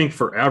mean, think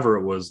forever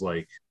it was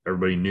like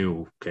everybody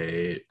knew,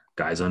 okay,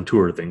 guys on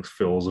tour thinks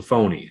Phil's a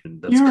phony,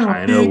 and that's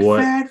kind of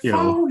what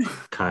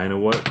kind of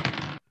what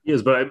he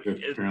is. But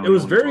it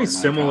was very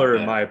similar,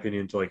 in my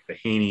opinion, to like the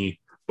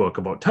Haney book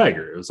about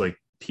Tiger. It was like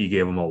he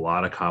gave him a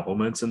lot of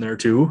compliments in there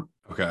too.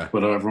 Okay.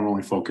 But everyone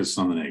only focused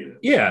on the negative.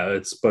 Yeah,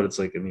 it's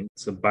like, I mean,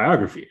 it's a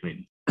biography. I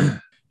mean,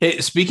 Hey,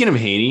 speaking of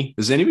Haney,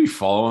 does anybody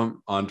follow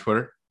him on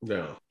Twitter?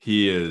 No.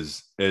 He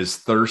is as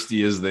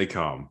thirsty as they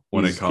come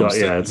when He's it comes got-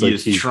 yeah, to it's he like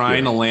is he's-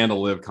 trying yeah. to land a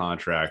live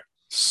contract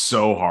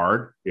so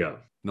hard. yeah.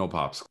 No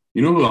pops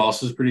You know who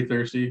else is pretty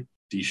thirsty?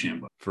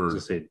 DeChambeau. I for was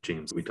gonna say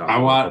James. We talked.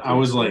 I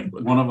was like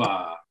one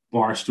of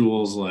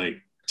Barstool's like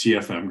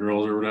TFM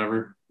girls or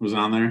whatever was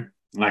on there,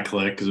 and I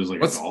clicked because it was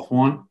like What's- a golf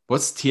one.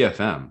 what's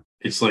TFM?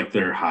 It's like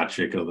their hot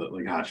chick of the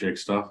like hot chick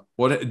stuff.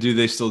 What do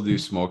they still do?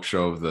 Smoke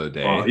show of the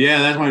day. Yeah,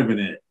 that might have been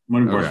it. Might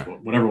have been Okay. Barstool.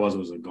 Whatever it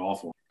was a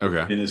golf one.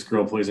 Okay. And this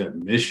girl plays at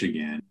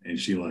Michigan, and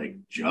she like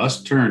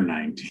just turned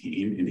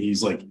 19, and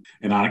he's like,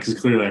 and on because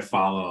clearly I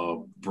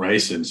follow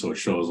Bryson, so it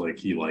shows like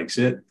he likes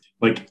it.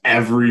 Like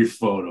every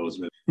photo's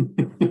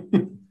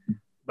been.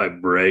 by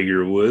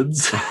Bragger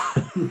Woods.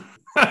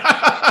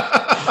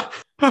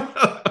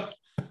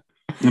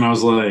 And I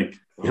was like,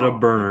 Get a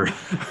burner.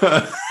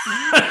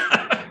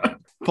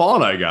 Paul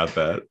and I got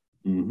that.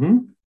 mm-hmm.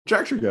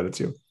 Tractor got it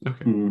too.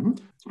 Okay. Mhm.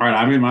 All right,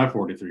 I'm in my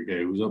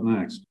 43K. Who's up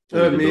next?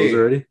 Did Me. those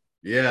already?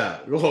 Yeah.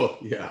 Oh,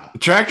 yeah. The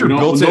tractor No-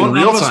 built no- in none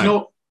real of us time.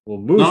 know- Well,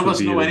 Moose None of would us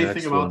be know the anything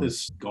next about one.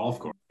 this golf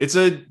course. It's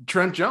a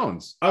Trent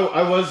Jones.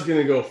 I was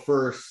going to go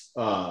first,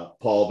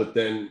 Paul, but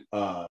then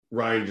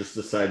Ryan just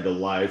decided to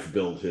live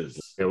build his.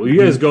 Yeah, well, you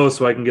guys go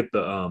so I can get the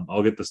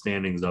I'll get the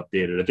standings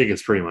updated. I think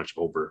it's pretty much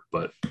over,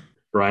 but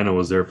Rhino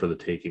was there for the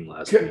taking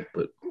last Okay. week.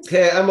 But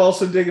Okay, I'm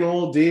also digging a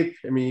little deep.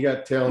 I mean, you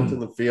got talent in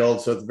the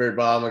field. So at the very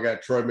bottom, I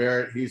got Troy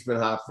Merritt. He's been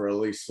hot for at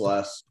least the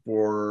last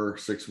 4 or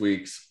 6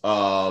 weeks.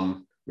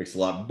 Makes a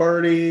lot of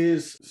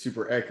birdies,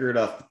 super accurate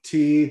off the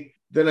tee.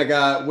 Then I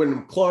got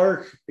Wyndham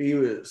Clark. He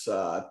was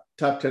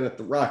top 10 at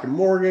the Rocket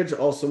Mortgage.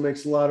 Also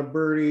makes a lot of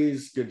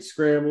birdies. Good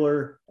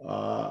scrambler.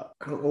 I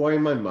don't know why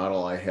in my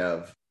model I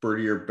have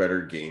birdie or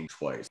better game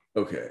twice.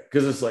 Okay,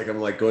 because it's like I'm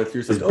like going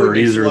through. because Like, oh, he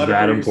birdies makes a are lot of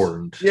that birdies.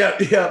 important.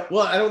 Yeah.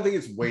 Well, I don't think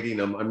it's weighting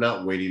them. I'm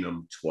not weighting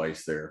them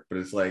twice there, but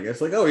it's like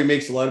oh, he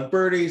makes a lot of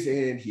birdies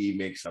and he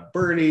makes some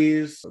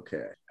birdies.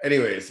 Okay.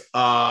 Anyways,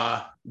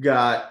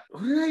 got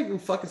who did I even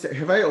fucking say?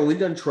 Have I only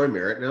done Troy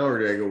Merritt now, or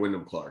did I go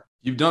Wyndham Clark?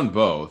 You've done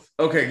both.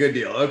 Okay, good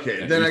deal.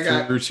 Okay, then I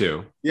got through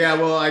 2. yeah.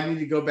 Well, I need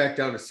to go back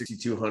down to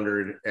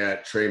 6,200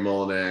 at Trey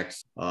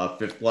Mullinax,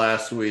 5th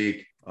last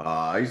week.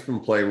 He's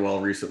been playing well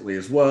recently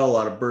as well. A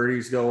lot of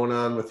birdies going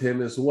on with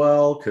him as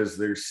well because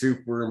they're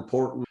super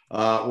important.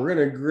 We're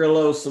gonna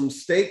grillo some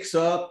steaks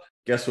up.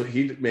 Guess what?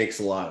 He makes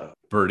a lot of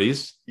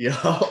Birdies.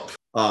 Yup.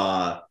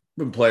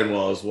 Been playing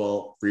well as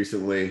well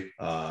recently.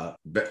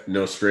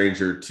 No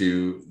stranger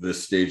to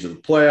this stage of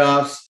the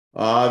playoffs.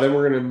 Then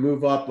we're going to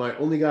move up. My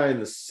only guy in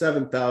the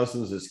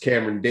 7,000s is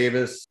Cameron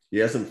Davis. He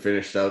hasn't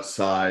finished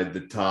outside the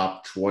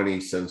top 20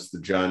 since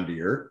the John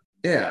Deere.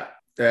 Yeah,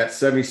 at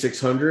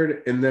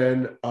 7,600. And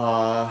then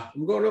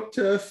I'm going up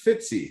to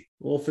Fitzy, a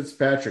little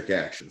Fitzpatrick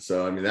action.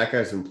 So, I mean, that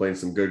guy's been playing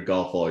some good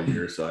golf all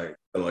year. So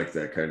I like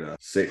that kind of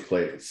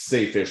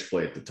safe-ish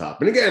play at the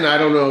top. And again, I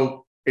don't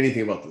know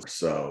anything about this,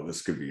 so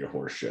this could be a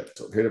horse shit.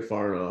 So hit it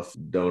far enough.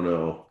 Don't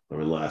know.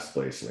 I'm in last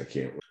place and I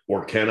can't.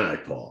 Or can I,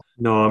 Paul?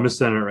 No, I'm just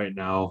sending it right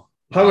now.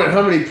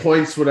 How many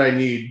points would I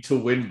need to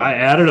win? I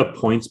added a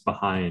points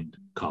behind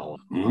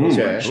column.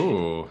 Okay.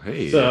 Oh,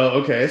 hey.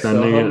 So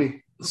Sending how it.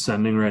 many?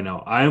 Sending right now.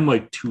 I am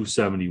like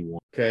 271.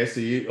 Okay, so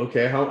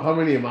how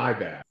many am I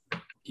back?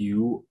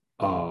 You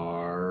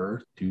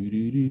are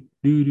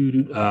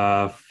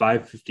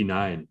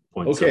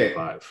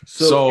 559.75.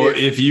 So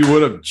if you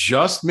would have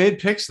just made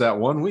picks that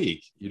 1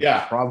 week, you'd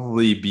Yeah.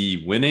 probably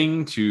be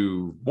winning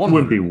to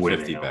Wouldn't be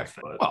 150 winning, back.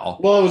 but-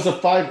 Well, it was a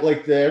 5.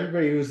 Like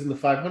everybody who was in the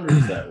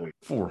 500s that week.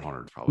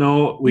 400 probably.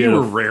 No, we You had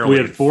were rarely we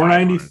had in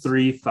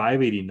 493,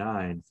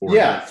 589, 400.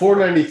 Yeah,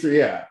 493.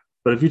 Yeah.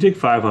 But if you take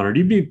 500,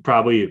 you'd be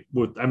probably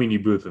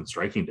you'd be within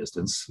striking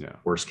distance. Yeah.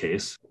 Worst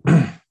case.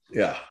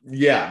 Yeah,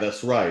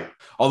 that's right.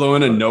 Although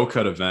in a no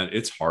cut event,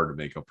 it's hard to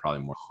make up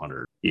probably more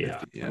 100.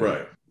 Yeah.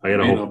 Right. I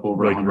gotta Made hope up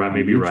over like 100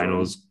 maybe on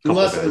Rhino's couple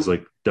Unless- guys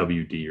like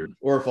WD or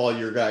Or if all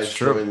your guys It's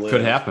true. join Could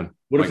Live. happen.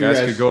 What My if you guys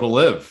guys- could go to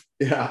live.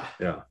 Yeah.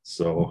 yeah.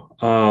 So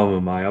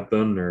am I up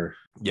then or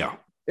Yeah.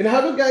 And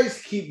how do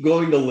guys keep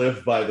going to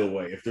Live, by the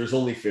way, if there's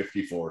only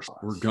 54 spots?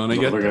 We're going to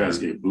The get other there. guys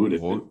get booted.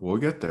 We'll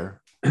get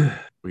there.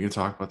 We can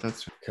talk about that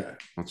soon. Okay.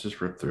 Let's just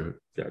rip through it.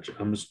 gotcha.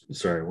 I'm just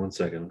sorry, 1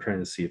 second. I'm trying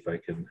to see if I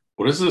can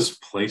What is this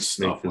place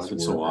make stuff? this Why is it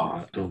so work or off?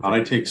 not. I don't How'd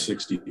I think take can.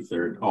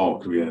 63rd? Oh,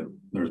 because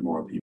there's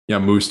more people. Yeah,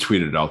 Moose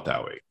tweeted it out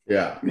that week.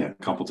 Yeah. Yeah,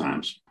 a couple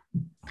times.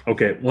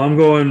 Okay, well, I'm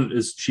going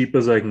as cheap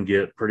as I can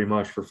get pretty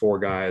much for 4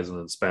 guys and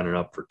then spending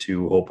up for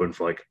 2, hoping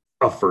for like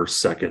a first,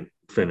 second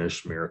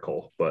finish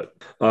miracle. But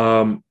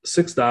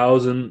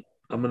 6,000,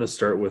 I'm going to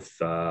start with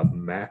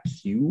Mac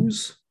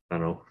Hughes. I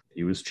don't know.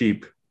 He was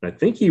cheap. I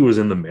think he was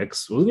in the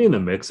mix. Wasn't he in the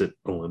mix at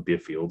Olympia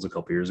Fields a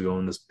couple years ago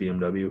in this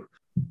BMW?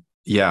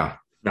 Yeah.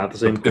 Not the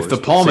same If course, the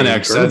but Palmanex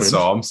same said tournament.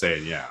 so, I'm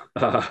saying yeah.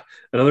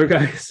 Another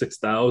guy,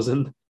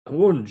 6,000. I'm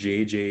going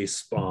JJ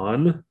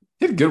Spawn.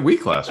 He had a good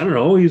week last I week.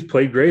 don't know. He's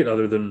played great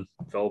other than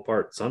fell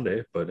apart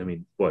Sunday. But I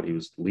mean, he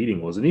was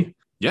leading, wasn't he?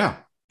 Yeah.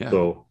 Yeah.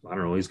 So I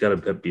don't know. He's got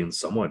to be in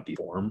somewhat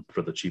deformed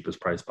for the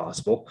cheapest price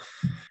possible.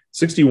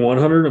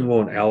 6,100. I'm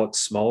going Alex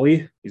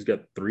Smalley. He's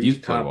got 3 He's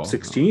played top well.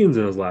 16s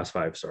in his last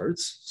 5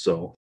 starts.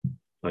 So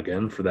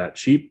again, for that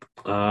cheap.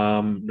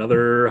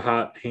 Another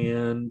hot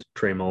hand,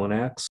 Trey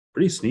Mullinax.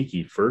 Pretty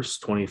sneaky.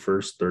 1st,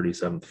 21st,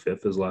 37th,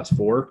 5th his last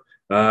 4.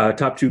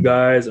 Top 2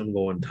 guys, I'm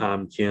going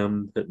Tom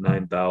Kim at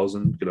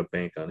 9,000. Gonna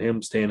bank on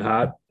him staying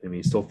hot. I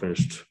mean, he still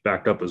finished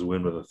backed up his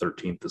win with a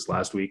 13th this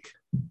last week.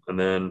 And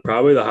then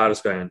probably the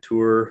hottest guy on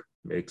tour,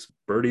 makes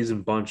birdies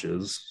in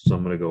bunches. So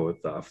I'm gonna go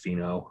with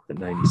Finau at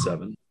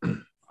 97.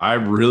 I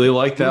really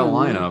like that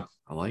lineup.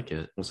 I like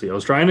it. We'll see. I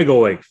was trying to go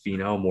like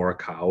Finau,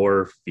 Morikawa,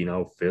 or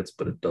Finau Fitz,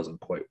 but it doesn't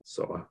quite.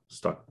 So I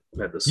stuck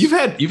at this. You've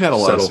had a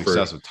lot of Settle for-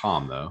 success with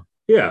Tom though.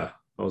 Yeah,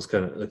 I was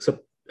kind of except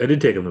I did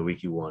take him the week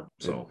he won.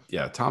 So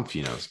Yeah, Tom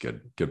Finau's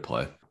good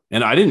play.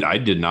 And I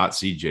did not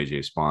see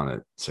JJ Spawn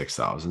at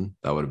 6,000.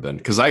 That would have been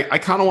because I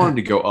kind of wanted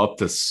to go up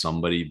to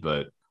somebody,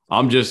 but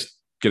I'm just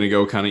gonna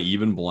go kind of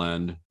even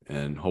blend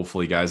and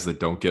hopefully guys that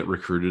don't get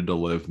recruited to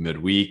live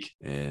midweek,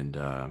 and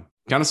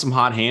kind of some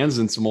hot hands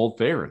and some old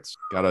favorites.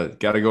 Gotta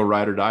go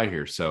ride or die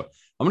here. So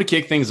I'm going to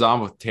kick things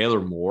on with Taylor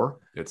Moore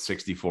at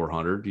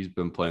 6,400. He's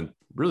been playing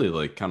really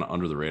like kind of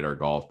under the radar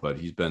golf, but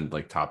he's been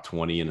like top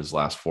 20 in his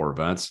last 4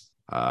 events.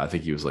 I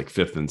think he was like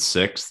 5th and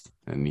 6th,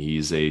 and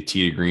he's a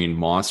tee to green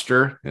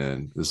monster.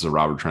 And this is a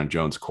Robert Trent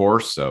Jones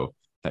course, so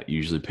that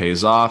usually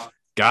pays off.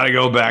 Got to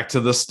go back to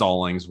the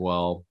Stallings.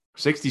 Well,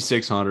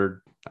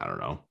 6,600. I don't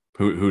know.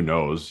 Who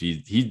knows?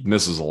 He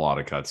misses a lot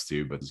of cuts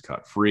too, but he's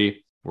cut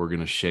free. We're going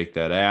to shake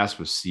that ass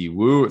with Si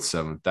Woo at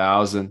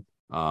 7,000.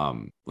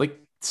 Like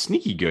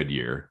sneaky good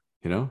year,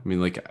 you know? I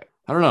mean, like,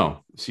 I don't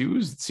know. Si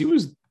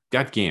Woo's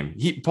got game.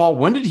 Paul,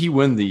 when did he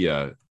win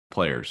the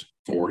Players?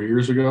 4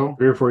 years ago,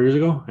 3 or 4 years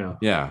ago. Yeah.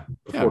 Yeah.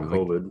 Before like,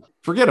 COVID.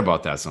 Forget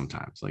about that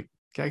sometimes. Like,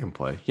 guy can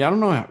play. Yeah. I don't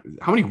know.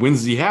 How many wins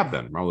does he have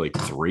then? Probably like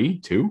 3,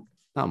 2?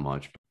 Not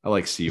much. I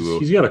like Si Woo.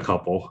 He's got a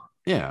couple.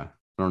 Yeah.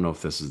 I don't know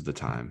if this is the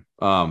time.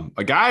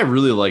 A guy I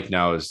really like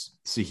now is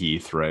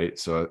Sahith, right?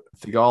 So I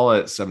think all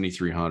at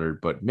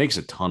 7,300, but makes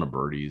a ton of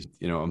birdies.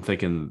 You know, I'm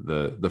thinking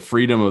the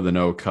freedom of the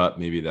no cut,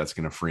 maybe that's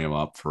going to free him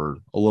up for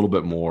a little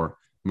bit more.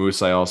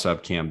 Moose, I also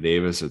have Cam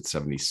Davis at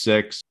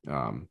 76.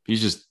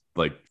 He's just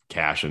like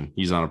cashing.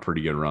 He's on a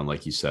pretty good run,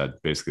 like you said,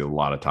 basically a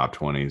lot of top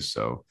 20s.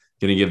 So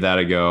gonna give that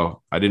a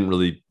go. I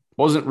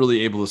wasn't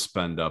really able to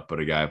spend up, but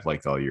a guy I've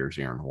liked all year is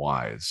Aaron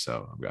Wise.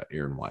 So I've got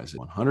Aaron Wise at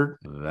 100.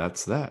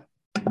 That's that.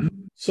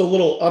 So a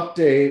little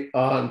update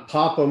on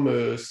Papa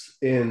Moose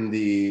in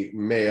the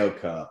Mayo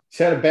Cup. He's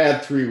had a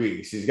bad 3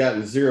 weeks. He's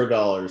gotten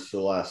 $0 for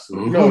the last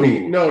week.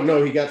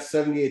 No, he got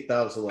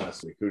 78,000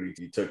 last week.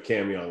 He took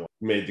Cam Young,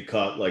 made the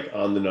cut like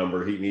on the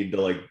number. He needed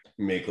to like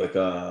make like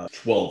a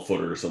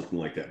 12-footer or something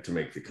like that to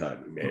make the cut.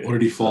 What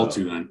did he fall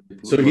to then?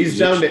 So he's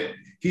down to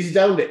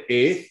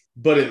 8th,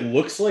 but it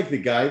looks like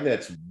the guy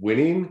that's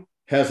winning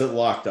has it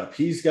locked up.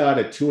 He's got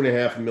a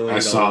 $2.5 million. I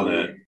saw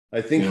that. I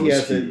think he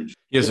has huge.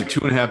 He has a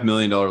 $2.5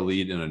 million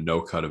lead in a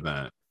no cut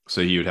event.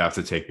 So he would have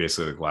to take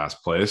basically the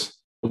last place.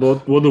 Well,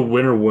 the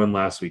winner won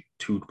last week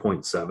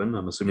 2.7.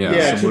 I'm assuming.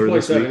 Yeah, similar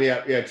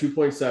 2.7. Yeah,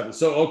 2.7.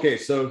 So okay,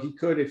 so he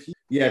could if he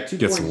 2.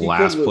 Gets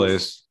last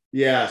place.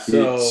 Yeah,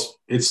 so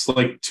it's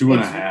like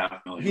 2.5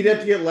 million. He'd have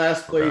to get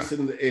last place,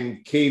 and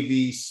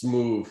KV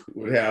Smooth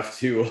would have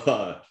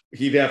to.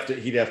 He'd have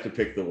to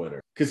pick the winner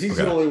because he's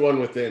the only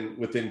one within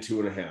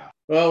 2.5.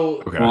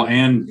 Well,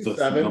 and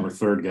the number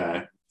 3rd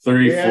guy.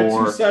 34. Yeah,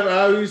 2.7.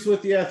 I was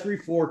with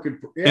 3.4 could.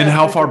 Yeah, and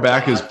how far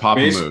back is Papa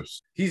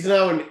Moose? He's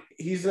now in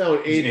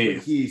 8th,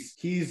 but he's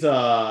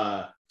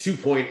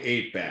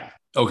 2.8 back.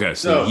 Okay,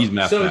 so he's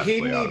mathematically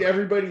so he need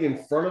everybody in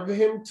front of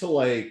him to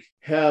like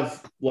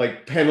have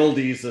like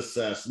penalties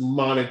assessed,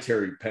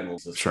 monetary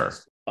penalties assessed. Sure,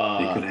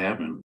 it could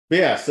happen. But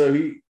yeah, so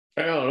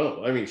I don't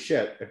know. I mean,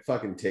 shit, I'd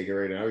fucking take it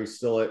right now. He's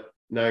still at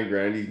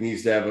 $9,000. He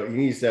needs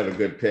to have a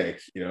good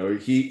pick. You know,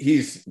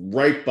 he's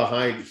right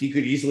behind. He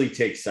could easily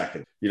take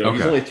second. You know,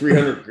 he's only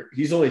 300.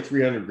 He's only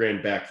 300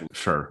 grand back from.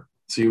 Sure.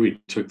 See,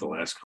 we took the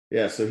last.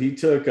 Yeah, so he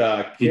took.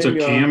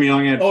 Cam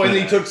Young at. Oh, and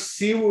he took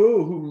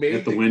Siwoo, who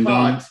made the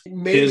cut.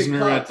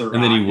 Kisner at the.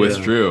 And then he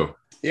withdrew.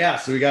 Yeah,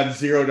 so we got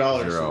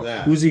 $0 from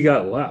that. Who's he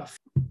got left?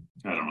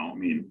 I don't know. I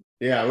mean,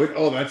 yeah.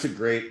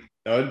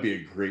 That would be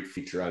a great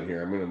feature on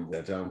here. I'm going to put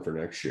that down for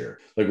next year.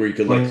 Like where you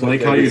could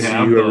like how you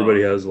have who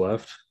everybody has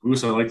left.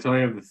 Moose, I like how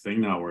you have the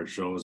thing now where it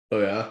shows. Oh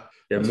yeah.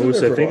 Yeah,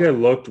 Moose, I think I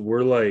looked. We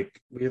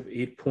have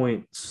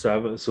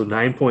 8.7, so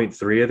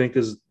 9.3. I think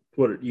is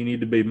what you need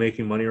to be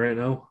making money right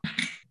now.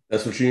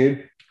 That's what you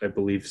need. I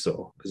believe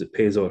so because it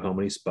pays out how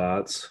many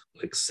spots?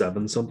 Like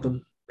 7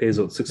 something. Pays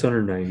out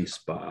 690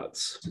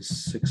 spots.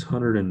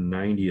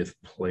 690th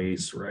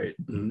place right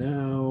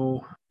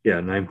now. Yeah,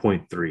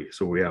 9.3.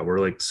 So we're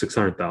like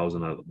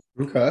 600,000 out of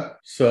them. Okay,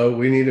 so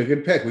we need a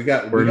good pick. We're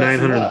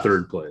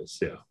 903rd place.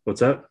 Yeah, what's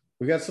that?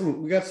 We got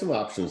some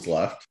options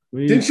left.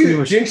 Didn't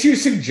you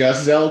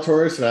suggest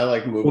Zalatoris and I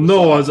like moving? Well,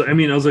 no, I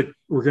was like,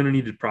 we're gonna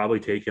need to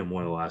probably take him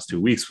one of the last 2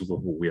 weeks with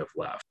what we have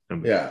left.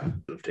 And we have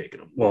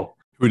taken him. Well,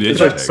 who did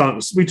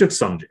we took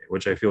Sungjae,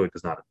 which I feel like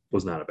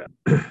was not a bad.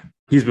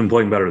 He's been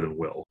playing better than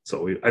Will,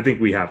 so I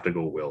think we have to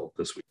go Will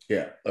this week.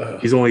 Yeah,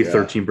 he's only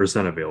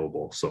 13%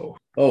 available. So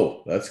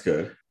that's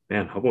good.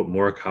 Man, how about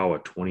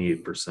Morikawa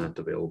 28%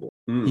 available?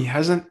 He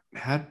hasn't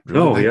had.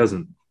 He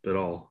hasn't at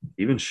all.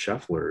 Even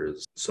Scheffler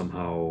is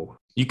somehow.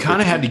 You kind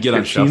of had to get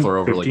on Scheffler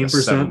over like a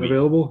 7%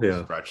 available.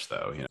 Yeah, stretch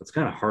though. You know, it's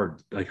kind of hard.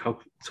 Like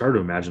it's hard to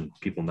imagine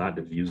people not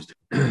have used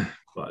it.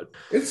 But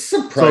it's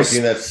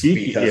surprising that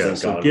Speed hasn't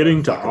so gone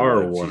getting to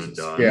our one and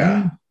done.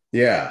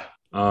 Yeah.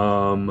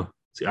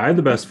 See, I had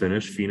the best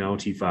finish. Finau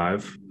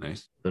T5.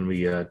 Nice. Then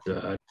we got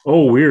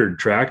weird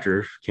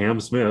tractor Cam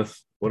Smith.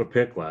 What a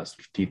pick last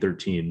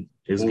T13.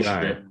 His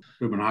guy.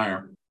 We've been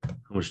higher.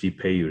 How much did he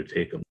pay you to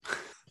take him?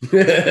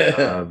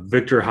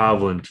 Victor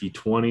Hovland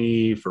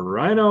T20 for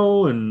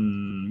Rhino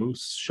and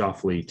Moose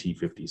Shoffley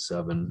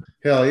T57.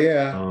 Hell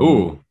yeah.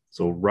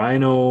 So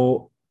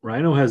Rhino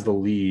has the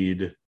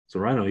lead. So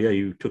Rhino,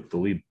 you took the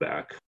lead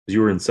back. You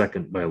were in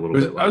second by a little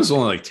bit. I was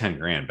only like 10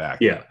 grand back.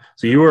 Yeah.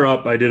 So you were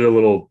up. I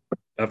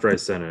after I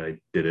sent it, I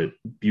did it.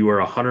 You are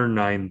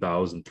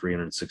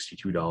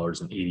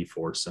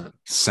 $109,362.84.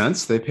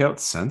 Cents? They pay out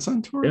cents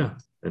on tour? Yeah.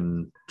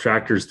 And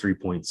Tractor's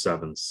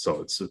 3.7.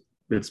 So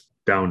it's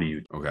down to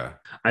you. Okay.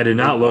 I did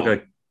not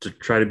look to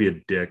try to be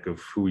a dick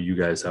of who you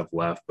guys have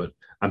left, but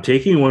I'm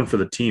taking one for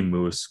the team,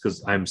 Moose,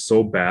 because I'm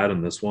so bad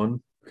in this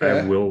one. Okay.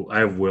 I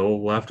have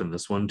Will left in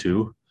this one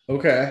too,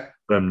 Okay.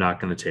 but I'm not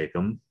going to take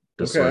him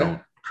just so I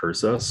don't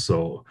curse us.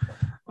 So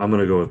I'm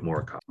going to go with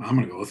Morikawa. I'm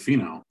going to go with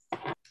Finau.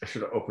 I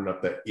should have opened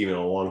up that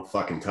email a long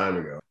fucking time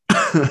ago.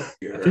 I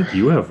think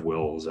you have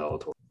Will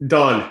Zalator.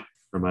 Done.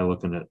 Or am I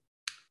looking at?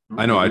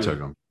 I know I took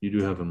him. You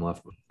do have him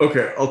left.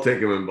 Okay, I'll take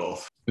him in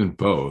both. In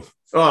both.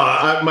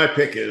 My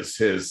pick is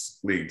his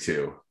league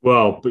too.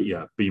 Well, but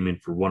you mean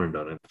for one and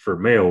done. For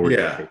Mayo, we're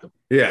going to take him.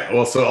 Yeah,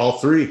 well, so all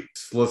three.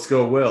 Let's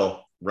go,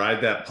 Will.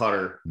 Ride that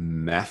putter.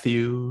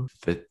 Matthew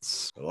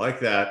Fitz. I like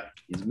that.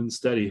 He's been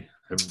steady,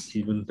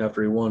 even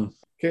after he won.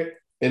 Okay,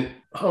 and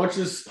how much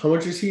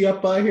is he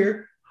up by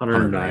here?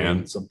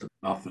 109 something.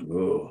 Nothing.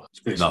 Oh,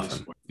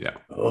 Nothing. Yeah.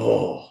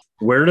 oh.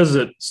 Where does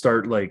it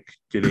start like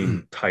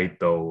getting tight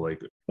though?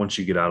 Like once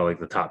you get out of like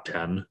the top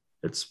 10,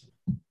 it's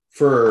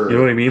For you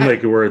know what I mean?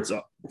 Like where it's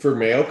for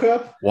Mayo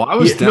Cup? Well, I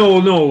was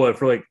no,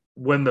 for like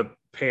when the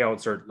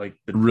payouts are like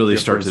the really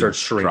start to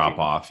shrinking. drop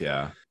off.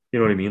 Yeah. You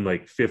know what I mean?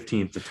 Like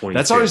 15th to 20th.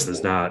 That's always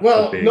is not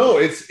Well, big. no,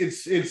 it's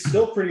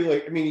still pretty.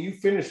 Like, I mean, you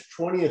finish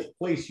 20th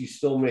place, you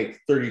still make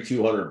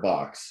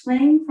 $3,200.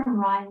 Playing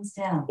from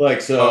Rhinesdale.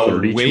 Like, so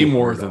way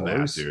more than that,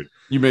 $3,200. dude.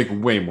 You make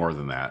way more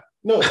than that.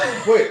 no,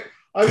 wait.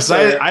 I'm Because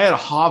sorry. I had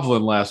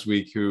Hovland last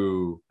week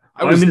who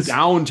I I was mean,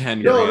 down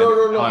 10 No, grand.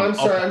 no. I'm I'm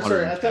sorry. up I'm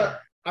sorry. 110.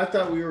 I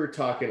thought we were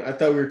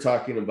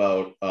talking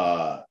about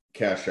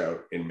cash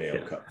out in Mayo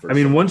Yeah. Cup. I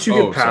mean, once you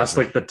get past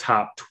sorry. like the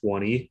top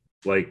 20,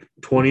 like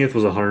 20th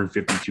was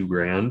 152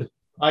 grand.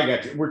 I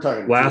got you. We're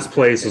talking Last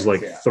place is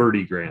like yeah.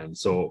 30 grand.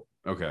 So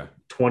Okay.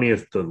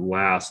 20th to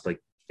last, like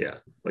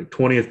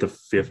 20th to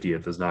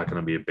 50th is not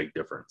going to be a big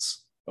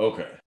difference.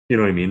 Okay. You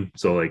know what I mean?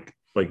 So like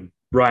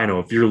Rhino,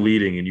 if you're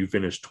leading and you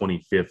finish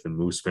 25th and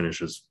Moose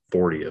finishes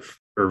 40th,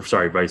 or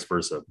sorry, vice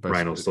versa,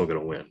 Rhino's still going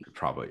to win.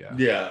 Probably, yeah.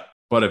 Yeah.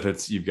 But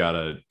if you've got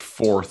a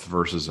 4th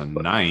versus a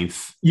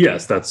 9th,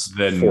 Yes, that's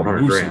then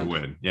 400 Moose grand.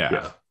 would win.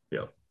 Yeah.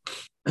 Yeah.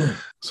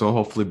 So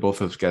hopefully both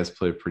those guys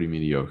play pretty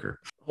mediocre.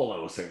 Hold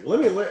on a second.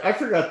 I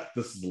forgot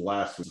this is the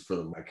last one for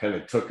them. I kind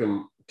of took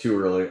them too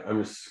early.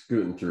 I'm just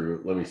scooting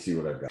through. Let me see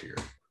what I've got here.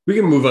 We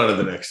can move on to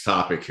the next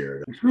topic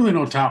here. There's really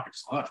no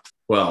topics left.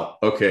 Well,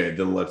 okay,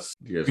 then let's.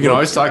 You guys We can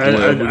always talk. I- We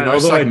can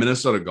always although talk I-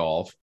 Minnesota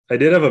golf. I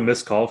did have a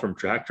missed call from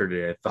Tractor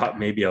today. I thought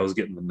maybe I was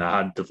getting the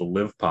nod to the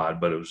live pod,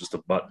 but it was just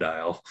a butt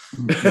dial.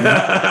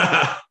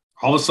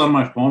 All of a sudden,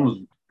 my phone was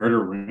started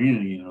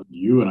ringing.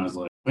 And I was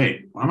like,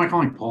 "Wait, why am I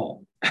calling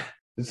Paul?"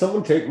 Did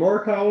someone take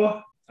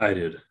Morikawa? I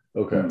did.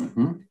 Okay.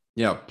 Mhm.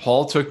 Yeah,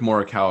 Paul took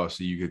Morikawa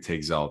so you could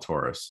take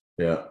Zalatoris.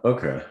 Yeah.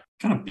 Okay.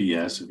 Kind of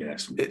BS if you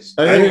ask me.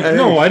 I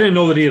didn't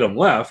know that he had him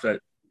left.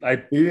 I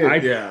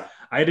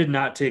did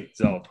not take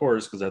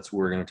Zalatoris because that's who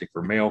we're going to take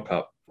for Mayo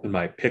Cup. And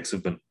my picks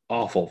have been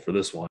awful for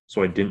this one.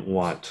 So I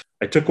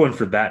took one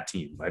for that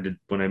team.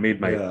 When I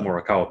made my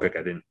Morikawa pick,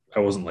 I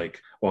wasn't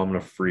like, well, I'm going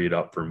to free it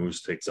up for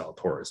Moose to take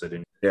Zalatoris. I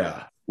didn't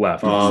Yeah.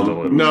 left.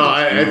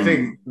 I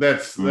think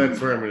that's where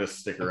I'm going to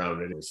stick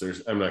around.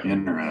 Anyways, I'm not gonna,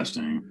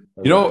 Interesting.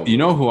 You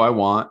know who I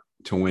want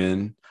to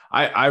win?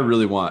 I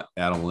really want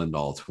Adam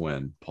Lindahl to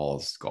win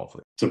Paul's golf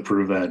league. To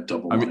prove that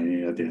double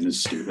money at the end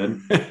is stupid.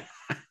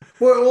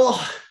 Well,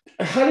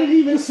 how did he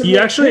even? He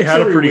actually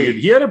had a pretty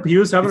good. good. He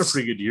was having a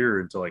pretty good year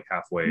until like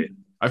halfway.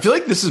 I feel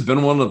like this has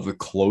been one of the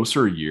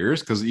closer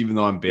years because even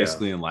though I'm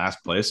basically in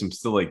last place, I'm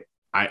still like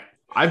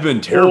I've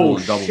been terrible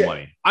in double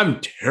money. I'm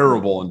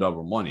terrible in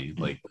double money.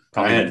 Like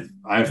I have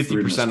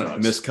 50% of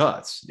miscuts. missed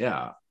cuts.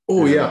 Yeah.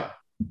 Oh yeah.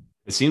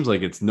 It seems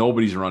like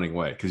nobody's running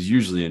away because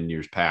usually in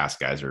years past,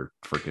 guys are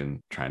freaking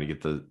trying to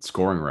get the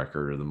scoring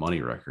record or the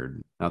money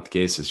record. Not the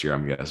case this year,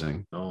 I'm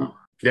guessing. No,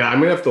 Yeah, I'm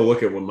gonna have to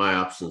look at what my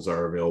options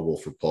are available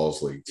for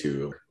Paul's league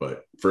too.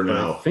 But for I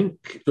now,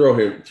 think throw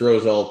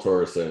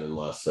Zalatoris in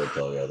unless I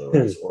tell you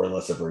otherwise, or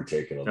unless I've already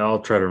taken him. I'll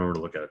try to remember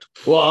to look at it.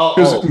 Well,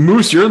 Because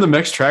Moose, you're in the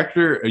mix.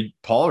 Tractor,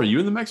 Paul, are you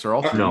in the mix or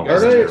all three? No,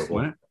 guys I'm are terrible.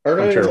 winning? aren't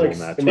I'm I terrible like, in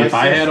that. am I If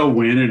I had second? a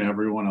win and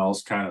everyone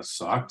else kind of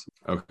sucked,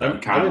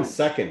 Okay. I'm in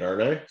second,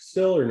 aren't I?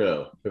 Still or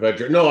no?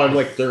 I'm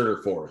like third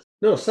or fourth.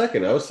 No,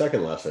 second. I was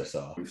second last I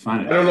saw. we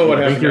find it. I don't know what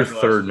I think happened you're after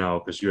third last- now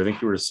because I think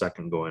you were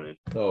second going in.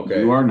 Oh, okay.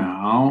 You are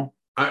now.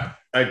 I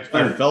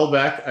fell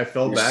back. I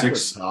fell You're back with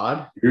six.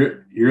 Todd.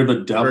 You're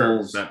the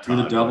Devils. not You're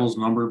the Todd, Devils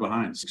number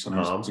behind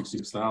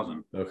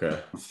 666,000. Okay.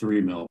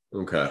 3 mil.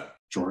 Okay.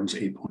 Jordan's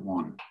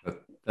 8.1.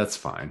 That's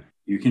fine.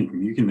 You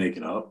can make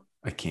it up.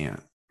 I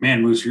can't.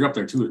 Man, Moose, you're up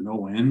there too with no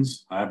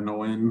wins. I have no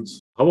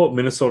wins. How about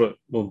Minnesota?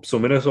 Well, so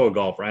Minnesota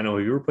golf. I know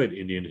you ever played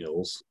Indian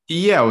Hills.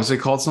 Yeah. Was it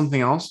called something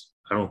else?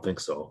 I don't think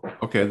so.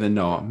 Okay. Then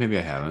no, maybe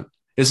I haven't.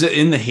 Is it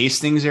in the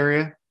Hastings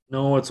area?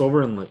 No, it's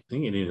over in like I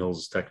think Indian Hills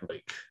is technically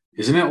like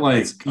Isn't it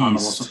like It's on the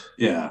east. west-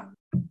 yeah.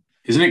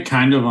 Isn't it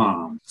kind of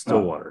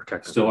Stillwater,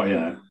 technically. still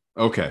yeah.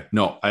 Okay.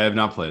 No, I have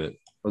not played it.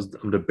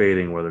 I'm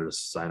debating whether to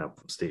sign up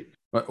from state.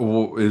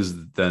 What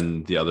is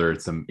then the other?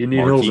 It's the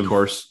Indian Marquee Hills and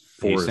course.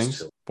 Forest Hastings.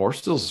 Hill.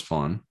 Forest Hills is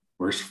fun.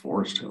 Where's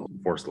Forest Hill?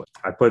 Forest Lake.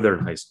 I played there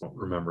in high school.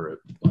 Remember it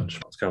lunch.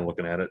 I was kind of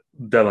looking at it.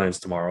 Deadline's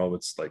tomorrow.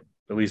 It's like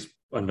at least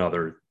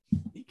another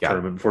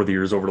tournament before the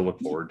year's over to look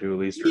forward to, at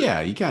least.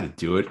 Yeah, you got to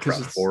do it because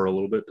prep for a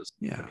little bit.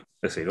 Yeah,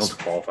 I say you don't have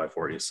to qualify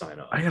for it. You sign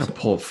up. I got to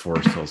pull up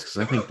Forest Hills because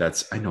I think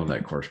I know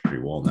that course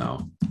pretty well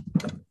now.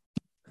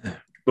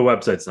 The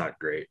website's not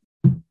great.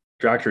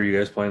 Tractor, you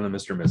guys playing the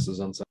Mr. Misses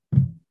on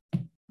Sunday?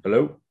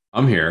 Hello?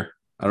 I'm here.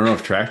 I don't know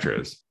if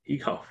Tractor is. He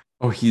go.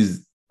 Oh,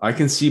 I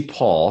can see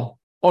Paul.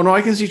 Oh no,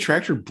 I can see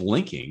Tractor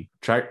blinking.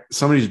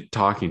 Somebody's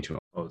talking to him.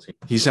 Oh, is he?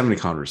 He's having a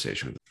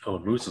conversation with him. Oh,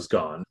 Moose is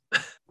gone.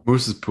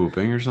 Moose is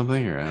pooping or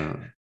something, or I don't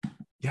know.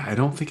 Yeah, I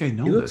don't think I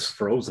know He looks this.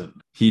 frozen.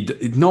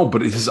 No,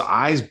 but his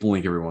eyes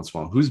blink every once in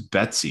a while. Who's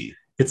Betsy?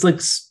 It's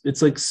like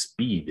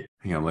Speed.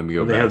 Hang on, let me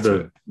go They back have to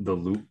it. the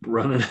loop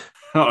running.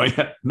 Oh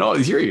yeah, no,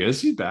 here he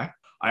is. He's back.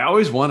 I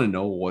always want to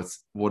know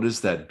what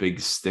is that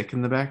big stick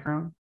in the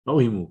background? Oh,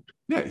 he moved.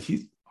 Yeah,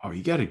 you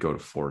got to go to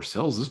Forest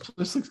Hills. This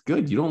place looks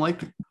good. You don't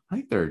like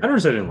their. I never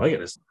said I didn't like it.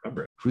 I just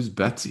remember it. Who's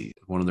Betsy?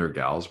 One of their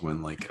gals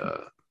win like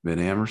a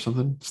mid-am or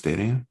something, state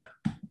am.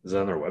 Is it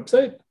on their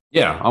website?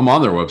 Yeah, I'm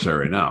on their website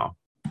right now.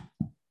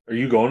 Are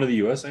you going to the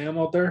USAM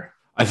out there?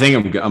 I think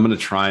I'm going to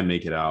try and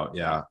make it out.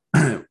 Yeah.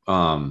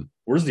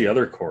 Where's the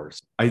other course?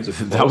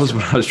 That was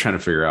what I was trying to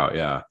figure out.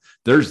 Yeah.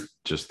 There's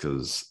just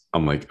because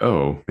I'm like,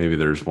 oh, maybe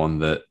there's one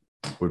that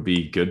would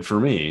be good for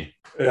me.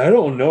 I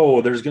don't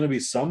know. There's going to be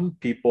some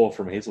people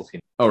from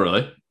Hazeltine. Oh,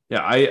 really?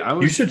 Yeah.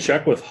 You should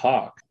check with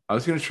Hawk. I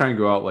was going to try and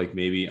go out like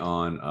maybe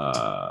on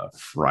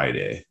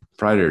Friday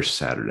or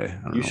Saturday. I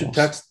don't know. You should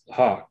text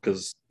Hawk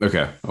because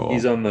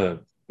he's on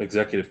the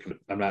executive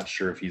committee. I'm not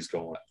sure if he's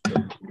going.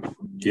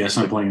 Yes,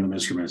 I'm playing the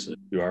Mr. Misses.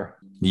 You are?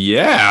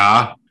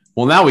 Yeah.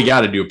 Well, now we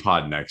got to do a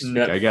pod next week.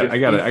 I got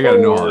to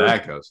know how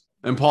that goes.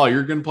 And Paul,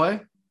 you're going to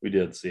play? We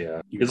did. So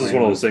yeah, this is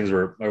one of those things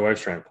where my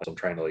wife's trying to play. So I'm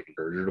trying to like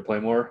encourage her to play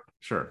more.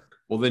 Sure.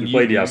 Well, then we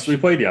played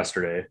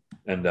yesterday,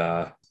 and it's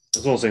one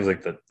of those things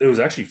like that. It was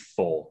actually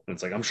full. And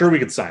it's like I'm sure we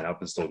could sign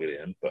up and still get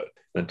in, but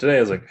then today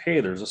I was like,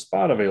 hey, there's a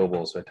spot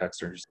available. So I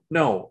text her. And she's like,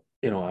 no,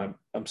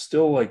 I'm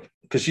still like,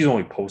 because she's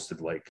only posted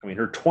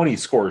her 20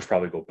 scores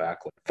probably go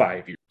back like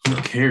 5 years. Who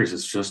cares?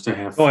 It's just to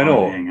have fun. I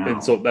know. Hang out.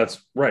 And so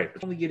that's right. I'm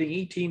only getting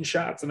 18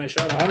 shots and I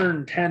shot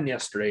 110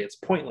 yesterday. It's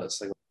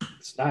pointless. Like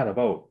it's not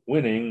about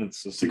winning.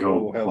 It's just to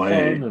go have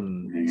fun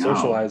and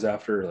socialize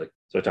after. Like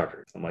so I talked to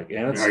her. I'm like,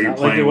 and it's not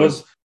like it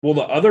was. Well,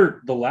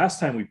 the last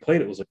time we played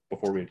it was like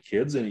before we had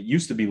kids, and it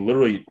used to be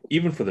literally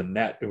even for the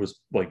net, it was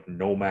like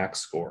no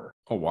max score.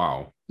 Oh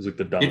wow, it was like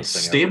the dumbest thing. It's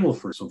ever. stable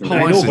for something.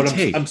 I know, but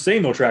I'm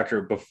saying though,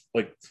 Tractor,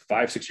 like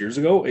 5-6 years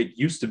ago, it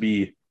used to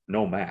be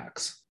no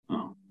max.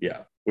 Oh yeah,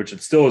 which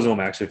it still is no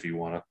max if you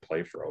want to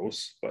play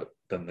Froze, but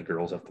then the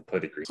girls have to play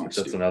the green.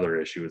 That's another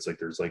issue. It's like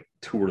there's like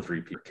 2 or 3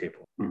 people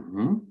capable.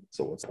 Mm-hmm.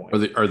 So what's the point?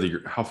 Are they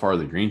how far are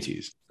the green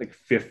tees? Like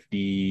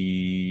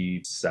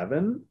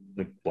 57.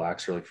 The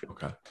blacks are like 50.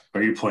 Okay.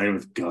 Are you playing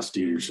with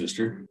Gusty and your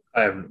sister?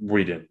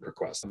 We didn't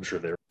request. I'm sure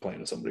they're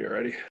playing with somebody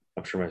already.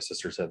 I'm sure my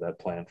sister's had that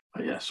plan.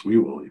 Yes, we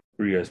will.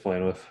 Who are you guys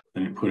playing with?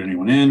 They didn't put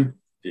anyone in.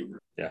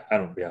 Yeah, I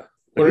don't. Yeah.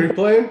 What are you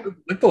playing?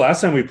 Like the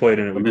last time we played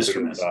in it,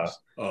 Mr. Misses.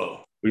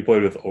 We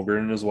played with Ogre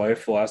and his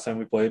wife the last time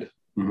we played.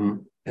 Mm-hmm.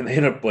 And they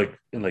ended up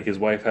his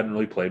wife hadn't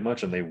really played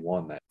much and they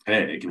won that.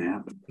 Hey, it can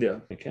happen. Yeah,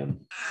 it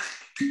can.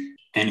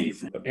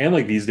 Anything. And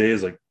like these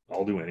days, like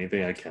I'll do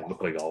anything I can to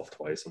play golf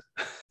twice.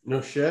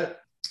 No shit.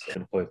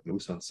 And play with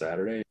Moose on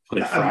Saturday.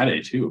 Played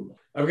Friday too.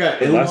 Okay.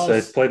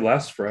 I played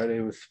last Friday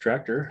with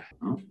Tractor.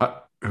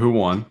 Who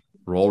won?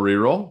 Roll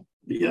reroll?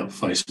 Yeah,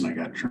 Feist and I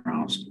got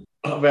trounced.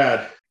 Oh,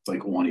 bad. It's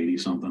like 180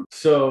 something.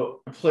 So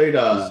I played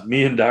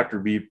me and Dr.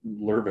 B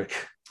Lervick.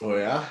 Oh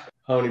yeah.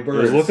 How many birds?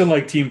 It was looking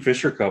like Team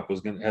Fisher Cup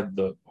was gonna have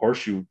the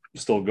horseshoe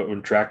still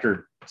going.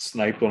 Tractor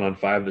sniped one on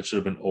 5 that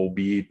should have been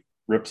OB.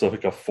 Rips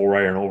like a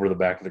 4-iron over the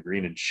back of the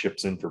green and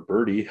chips in for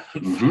birdie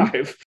on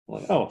 5. I'm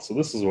like, oh, so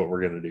this is what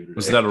we're gonna do today.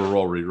 Was that a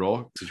roll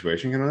reroll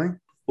situation kind of thing?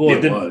 Well,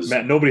 it didn't.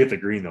 Matt, nobody hit the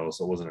green though,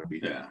 so it wasn't a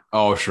beat. Yeah.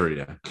 Oh, sure,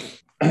 yeah.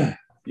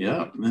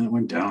 Yeah, and then it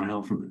went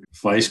downhill from there.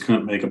 Feist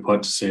couldn't make a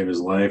putt to save his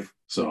life,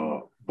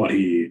 but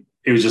it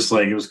was just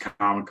like it was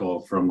comical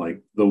from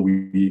like the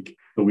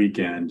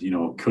weekend.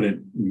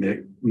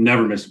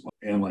 Never missed a putt,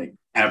 and like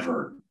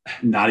ever,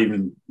 not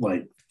even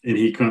like, and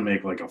he couldn't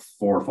make like a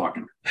 4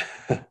 fucking.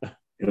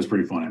 It was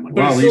pretty funny. I'm like,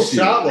 but he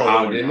still shot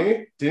well, didn't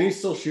he? Didn't he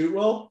still shoot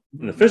well?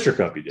 In the Fisher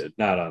Cup, he did.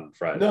 Not on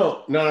Friday.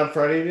 No, not on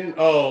Friday. He didn't.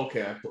 Oh,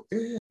 okay.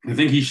 I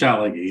think he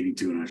shot like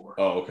 82 and a 4.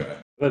 Oh, okay.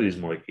 I thought he was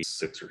more like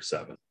 6 or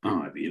 7.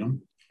 Oh, I beat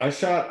him. I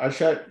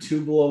shot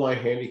 2 below my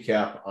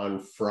handicap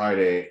on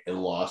Friday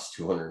and lost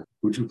 200.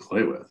 Who'd you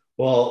play with?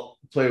 Well,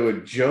 play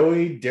with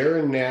Joey,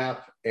 Darren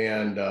Knapp,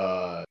 and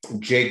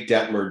Jake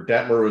Detmer.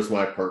 Detmer was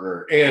my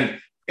partner, and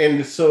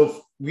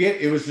so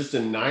it was just a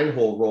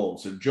 9-hole roll.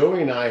 So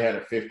Joey and I had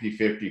a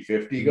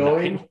 50-50-50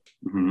 going.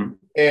 Mm-hmm.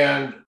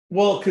 And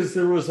well, because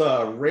there was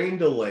a rain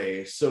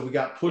delay, so we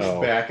got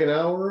pushed back an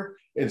hour.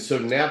 And so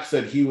Knapp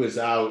said he was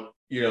out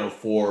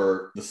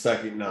for the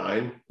second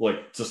 9,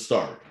 like to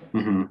start.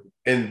 Mm-hmm.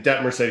 And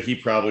Detmer said he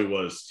probably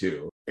was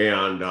too.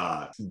 And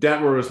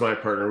Detmer was my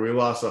partner. We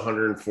lost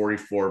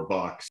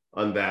 $144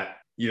 on that,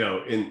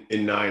 in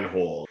 9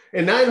 holes.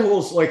 And 9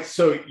 holes, like,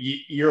 so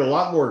you're a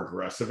lot more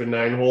aggressive in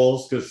 9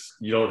 holes because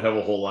you don't have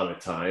a whole lot of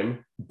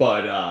time.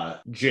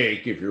 But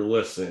Jake, if you're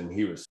listening,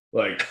 he was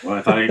like, Well,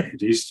 I thought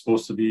he's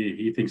supposed to be.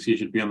 He thinks he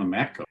should be on the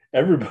MAC Cup.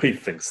 Everybody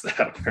thinks that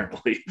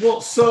apparently.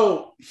 well,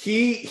 so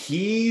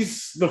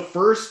he's the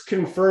first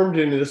confirmed,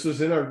 and this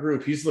was in our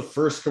group. He's the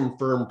first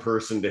confirmed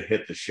person to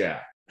hit the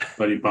shack.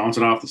 But he bounced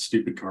it off the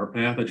stupid car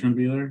path that shouldn't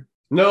be there.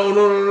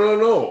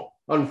 No.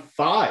 On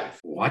 5.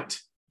 What?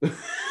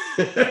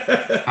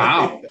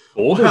 How?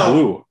 Gold or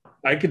blue?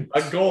 I could.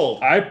 A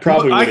gold. I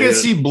probably. I would've can hit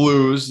see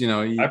blues.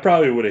 I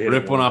probably would have hit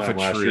rip it one off time a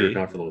last tree. year, if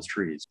not for those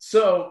trees.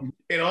 So,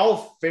 in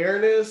all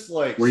fairness,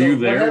 like, Were so you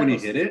what there when he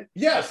happened- hit it?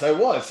 Yes, I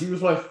was. He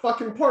was my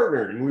fucking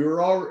partner, and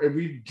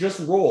we just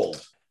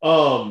rolled.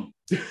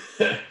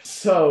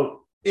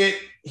 So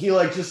he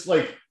like just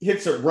like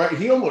hits it right.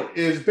 He almost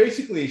is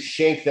basically a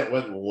shank that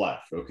went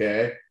left.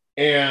 Okay,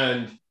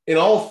 and in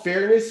all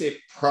fairness, it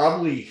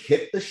probably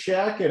hit the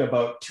shack at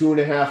about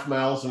 2.5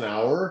 miles an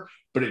hour.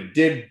 But it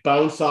did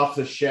bounce off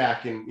the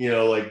shack and,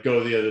 like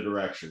go the other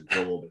direction for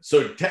a little bit. So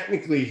it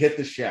technically hit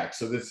the shack.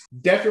 So that's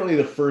definitely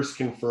the first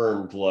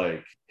confirmed,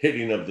 like,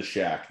 hitting of the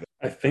shack.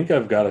 I think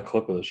I've got a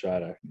clip of the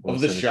shot.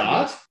 Of the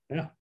shot?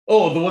 Yeah.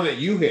 Oh, the one that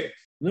you hit.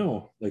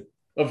 No, like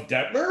Of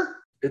Detmer?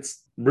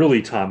 it's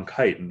really Tom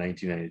Kite in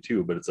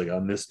 1992, but it's like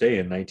on this day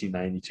in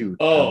 1992.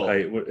 Oh. Tom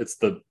Kite, it's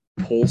the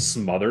pull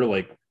smother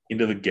like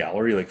into the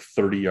gallery, like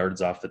 30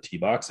 yards off the tee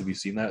box. Have you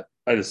seen that?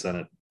 I just sent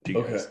it to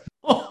you guys.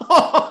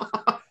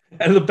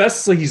 And the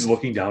best is like he's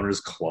looking down at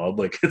his club.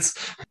 Like I'd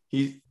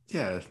be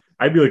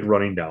like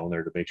running down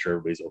there to make sure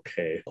everybody's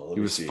okay. Oh, let he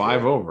me was see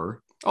 5 here.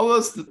 over. Oh,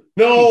 that's the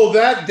No,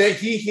 that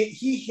he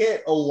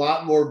hit a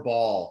lot more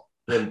ball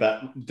than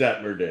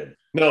Detmer did.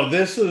 No,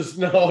 this was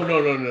no.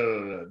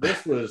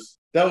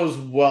 That was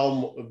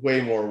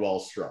way more well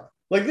struck.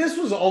 Like this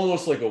was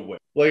almost like a whip.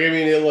 Like I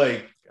mean, it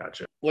like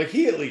Gotcha. like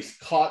he at least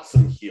caught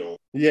some heel.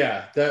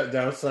 Yeah,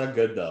 that's not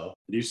good though.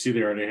 Did you see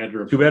they already had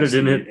to Too bad it replace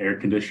didn't the air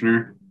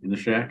conditioner in the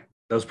shack?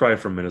 That was probably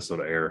from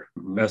Minnesota Air.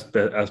 Mhm.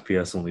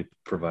 SPS only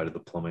provided the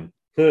plumbing.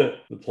 The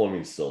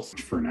plumbing's still.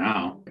 For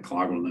now,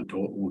 clog one of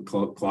them.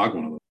 Clog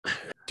one of them.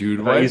 dude.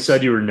 I thought you Wipes.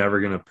 said you were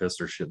never gonna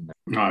piss or shit in there.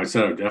 No, I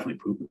said I would definitely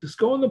poop it. Just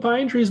go in the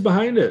pine trees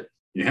behind it.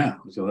 Yeah,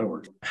 let's see how that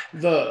works.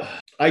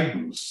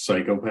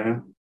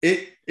 Psychopath.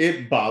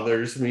 It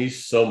bothers me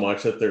so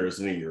much that there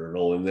isn't a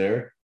urinal in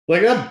there.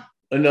 Like not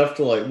enough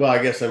to like. Well,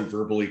 I guess I'm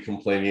verbally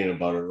complaining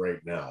about it right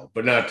now,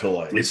 but not to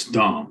like. It's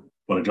dumb,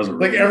 but it doesn't.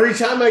 Like really every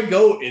time I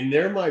go in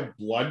there, my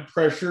blood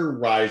pressure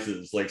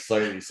rises like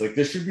slightly. It's like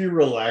this should be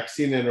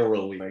relaxing and a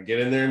relief. I get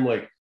in there and I'm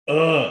like,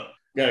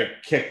 gotta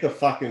kick the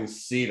fucking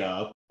seat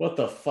up. What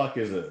the fuck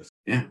is this?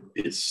 Yeah,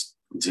 it's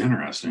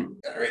interesting.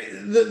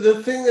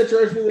 The thing that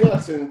drives me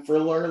nuts, and for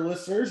our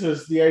listeners,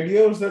 is the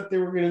idea was that they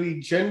were going to be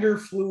gender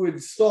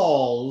fluid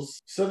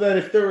stalls, so that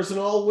if there was an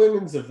all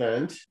women's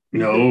event,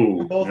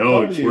 No, both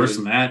it's W's. worse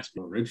than that. It's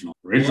original.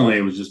 Originally,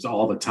 it was just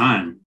all the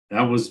time.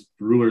 That was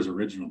Ruler's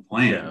original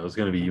plan. Yeah, it was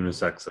gonna be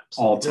unisex.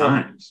 All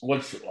times.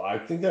 which I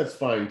think that's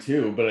fine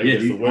too. But I Yeah,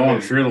 guess the women,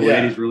 I'm sure the yeah,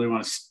 ladies really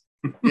want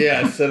to.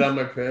 yeah, sit on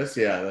my piss.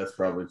 Yeah, that's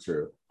probably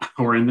true.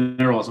 Or in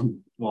there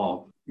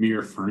while me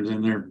or Fern's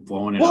in there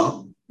blowing it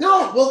up.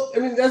 Well, I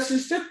mean, that's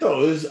just it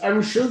though.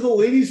 I'm sure the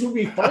ladies would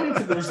be fine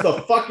if there's the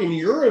fucking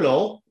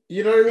urinal.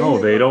 You know what I mean? Oh,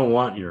 they don't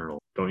want urinal.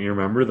 Don't you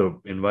remember the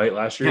invite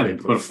last year? Yeah, they they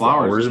put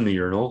flowers in the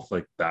urinal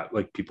like that.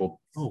 Like people.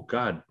 Oh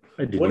God,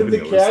 I didn't What even did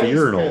the notice the caddies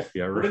urinal. piss?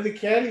 Yeah, What did the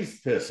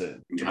caddies piss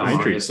in?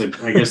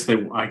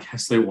 I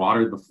guess they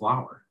watered the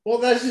flower. Well,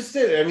 that's just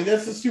it. I mean,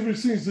 that's the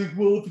stupidest thing. It's like,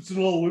 well, if it's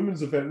an all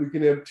women's event, we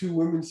can have 2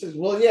 women sit.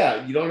 Well,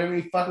 yeah, you don't have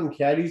any fucking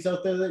caddies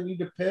out there that need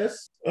to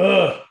piss.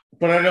 Ugh.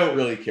 But I don't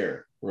really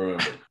care.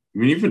 Remember, I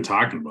mean, you've been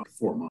talking about it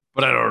for 4 months.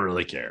 but I don't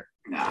really care.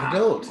 I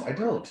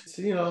don't.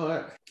 So,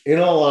 in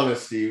all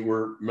honesty,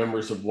 we're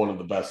members of one of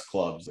the best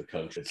clubs in the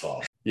country. It's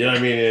awesome. You know what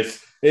I mean?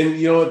 And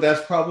you know what?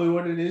 That's probably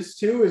what it is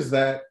too. Is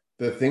that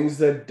the things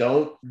that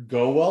don't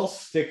go well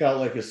stick out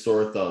like a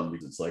sore thumb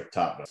because it's like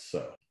top notch.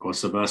 So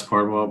What's the best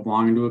part about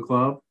belonging to a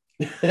club?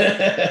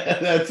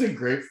 that's a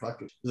great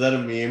fucking. Is that a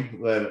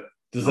meme?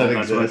 Does that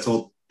exist?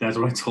 That's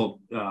what I told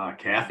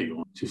Kathy.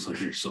 She's like,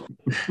 "You're so."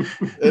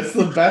 It's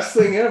the best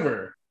thing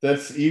ever.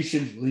 You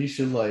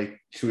should like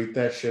tweet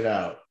that shit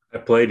out. I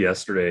played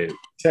yesterday.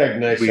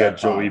 Tag nice. We shot got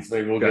Joey- pods.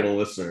 Maybe we'll got- get a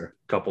listener.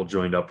 Couple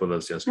joined up with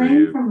us yesterday,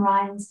 Rain from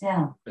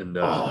Rhinesdale. and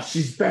Oh,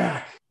 she's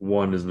back.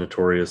 one is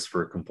notorious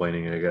for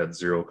complaining, and I got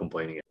 0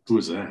 complaining. Who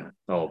is that?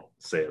 I'll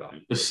say it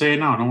on. Just say it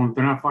now. No one.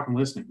 They're not fucking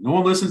listening. No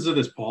one listens to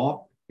this,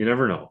 Paul. You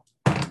never know.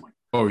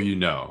 Oh,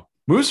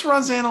 Moose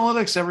runs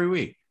analytics every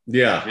week.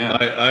 Yeah.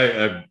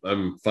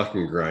 I'm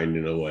fucking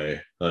grinding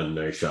away on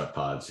nice shot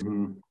pods.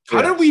 Mhm.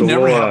 How did we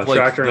never have like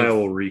Tractor and I the-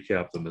 will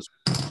recap them.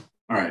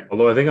 All right.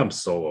 Although I think I'm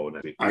solo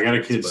next week. I got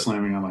a kid But-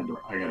 slamming on my door.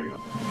 I gotta go.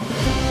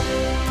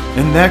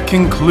 And that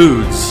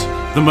concludes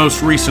the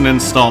most recent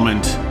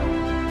installment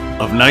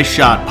of Nice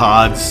Shot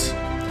Pods,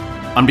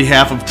 on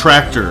behalf of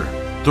Tractor,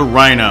 the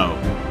Rhino,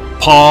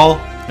 Paul,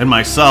 and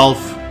myself,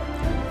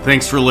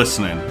 thanks for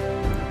listening.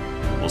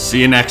 We'll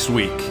see you next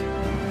week.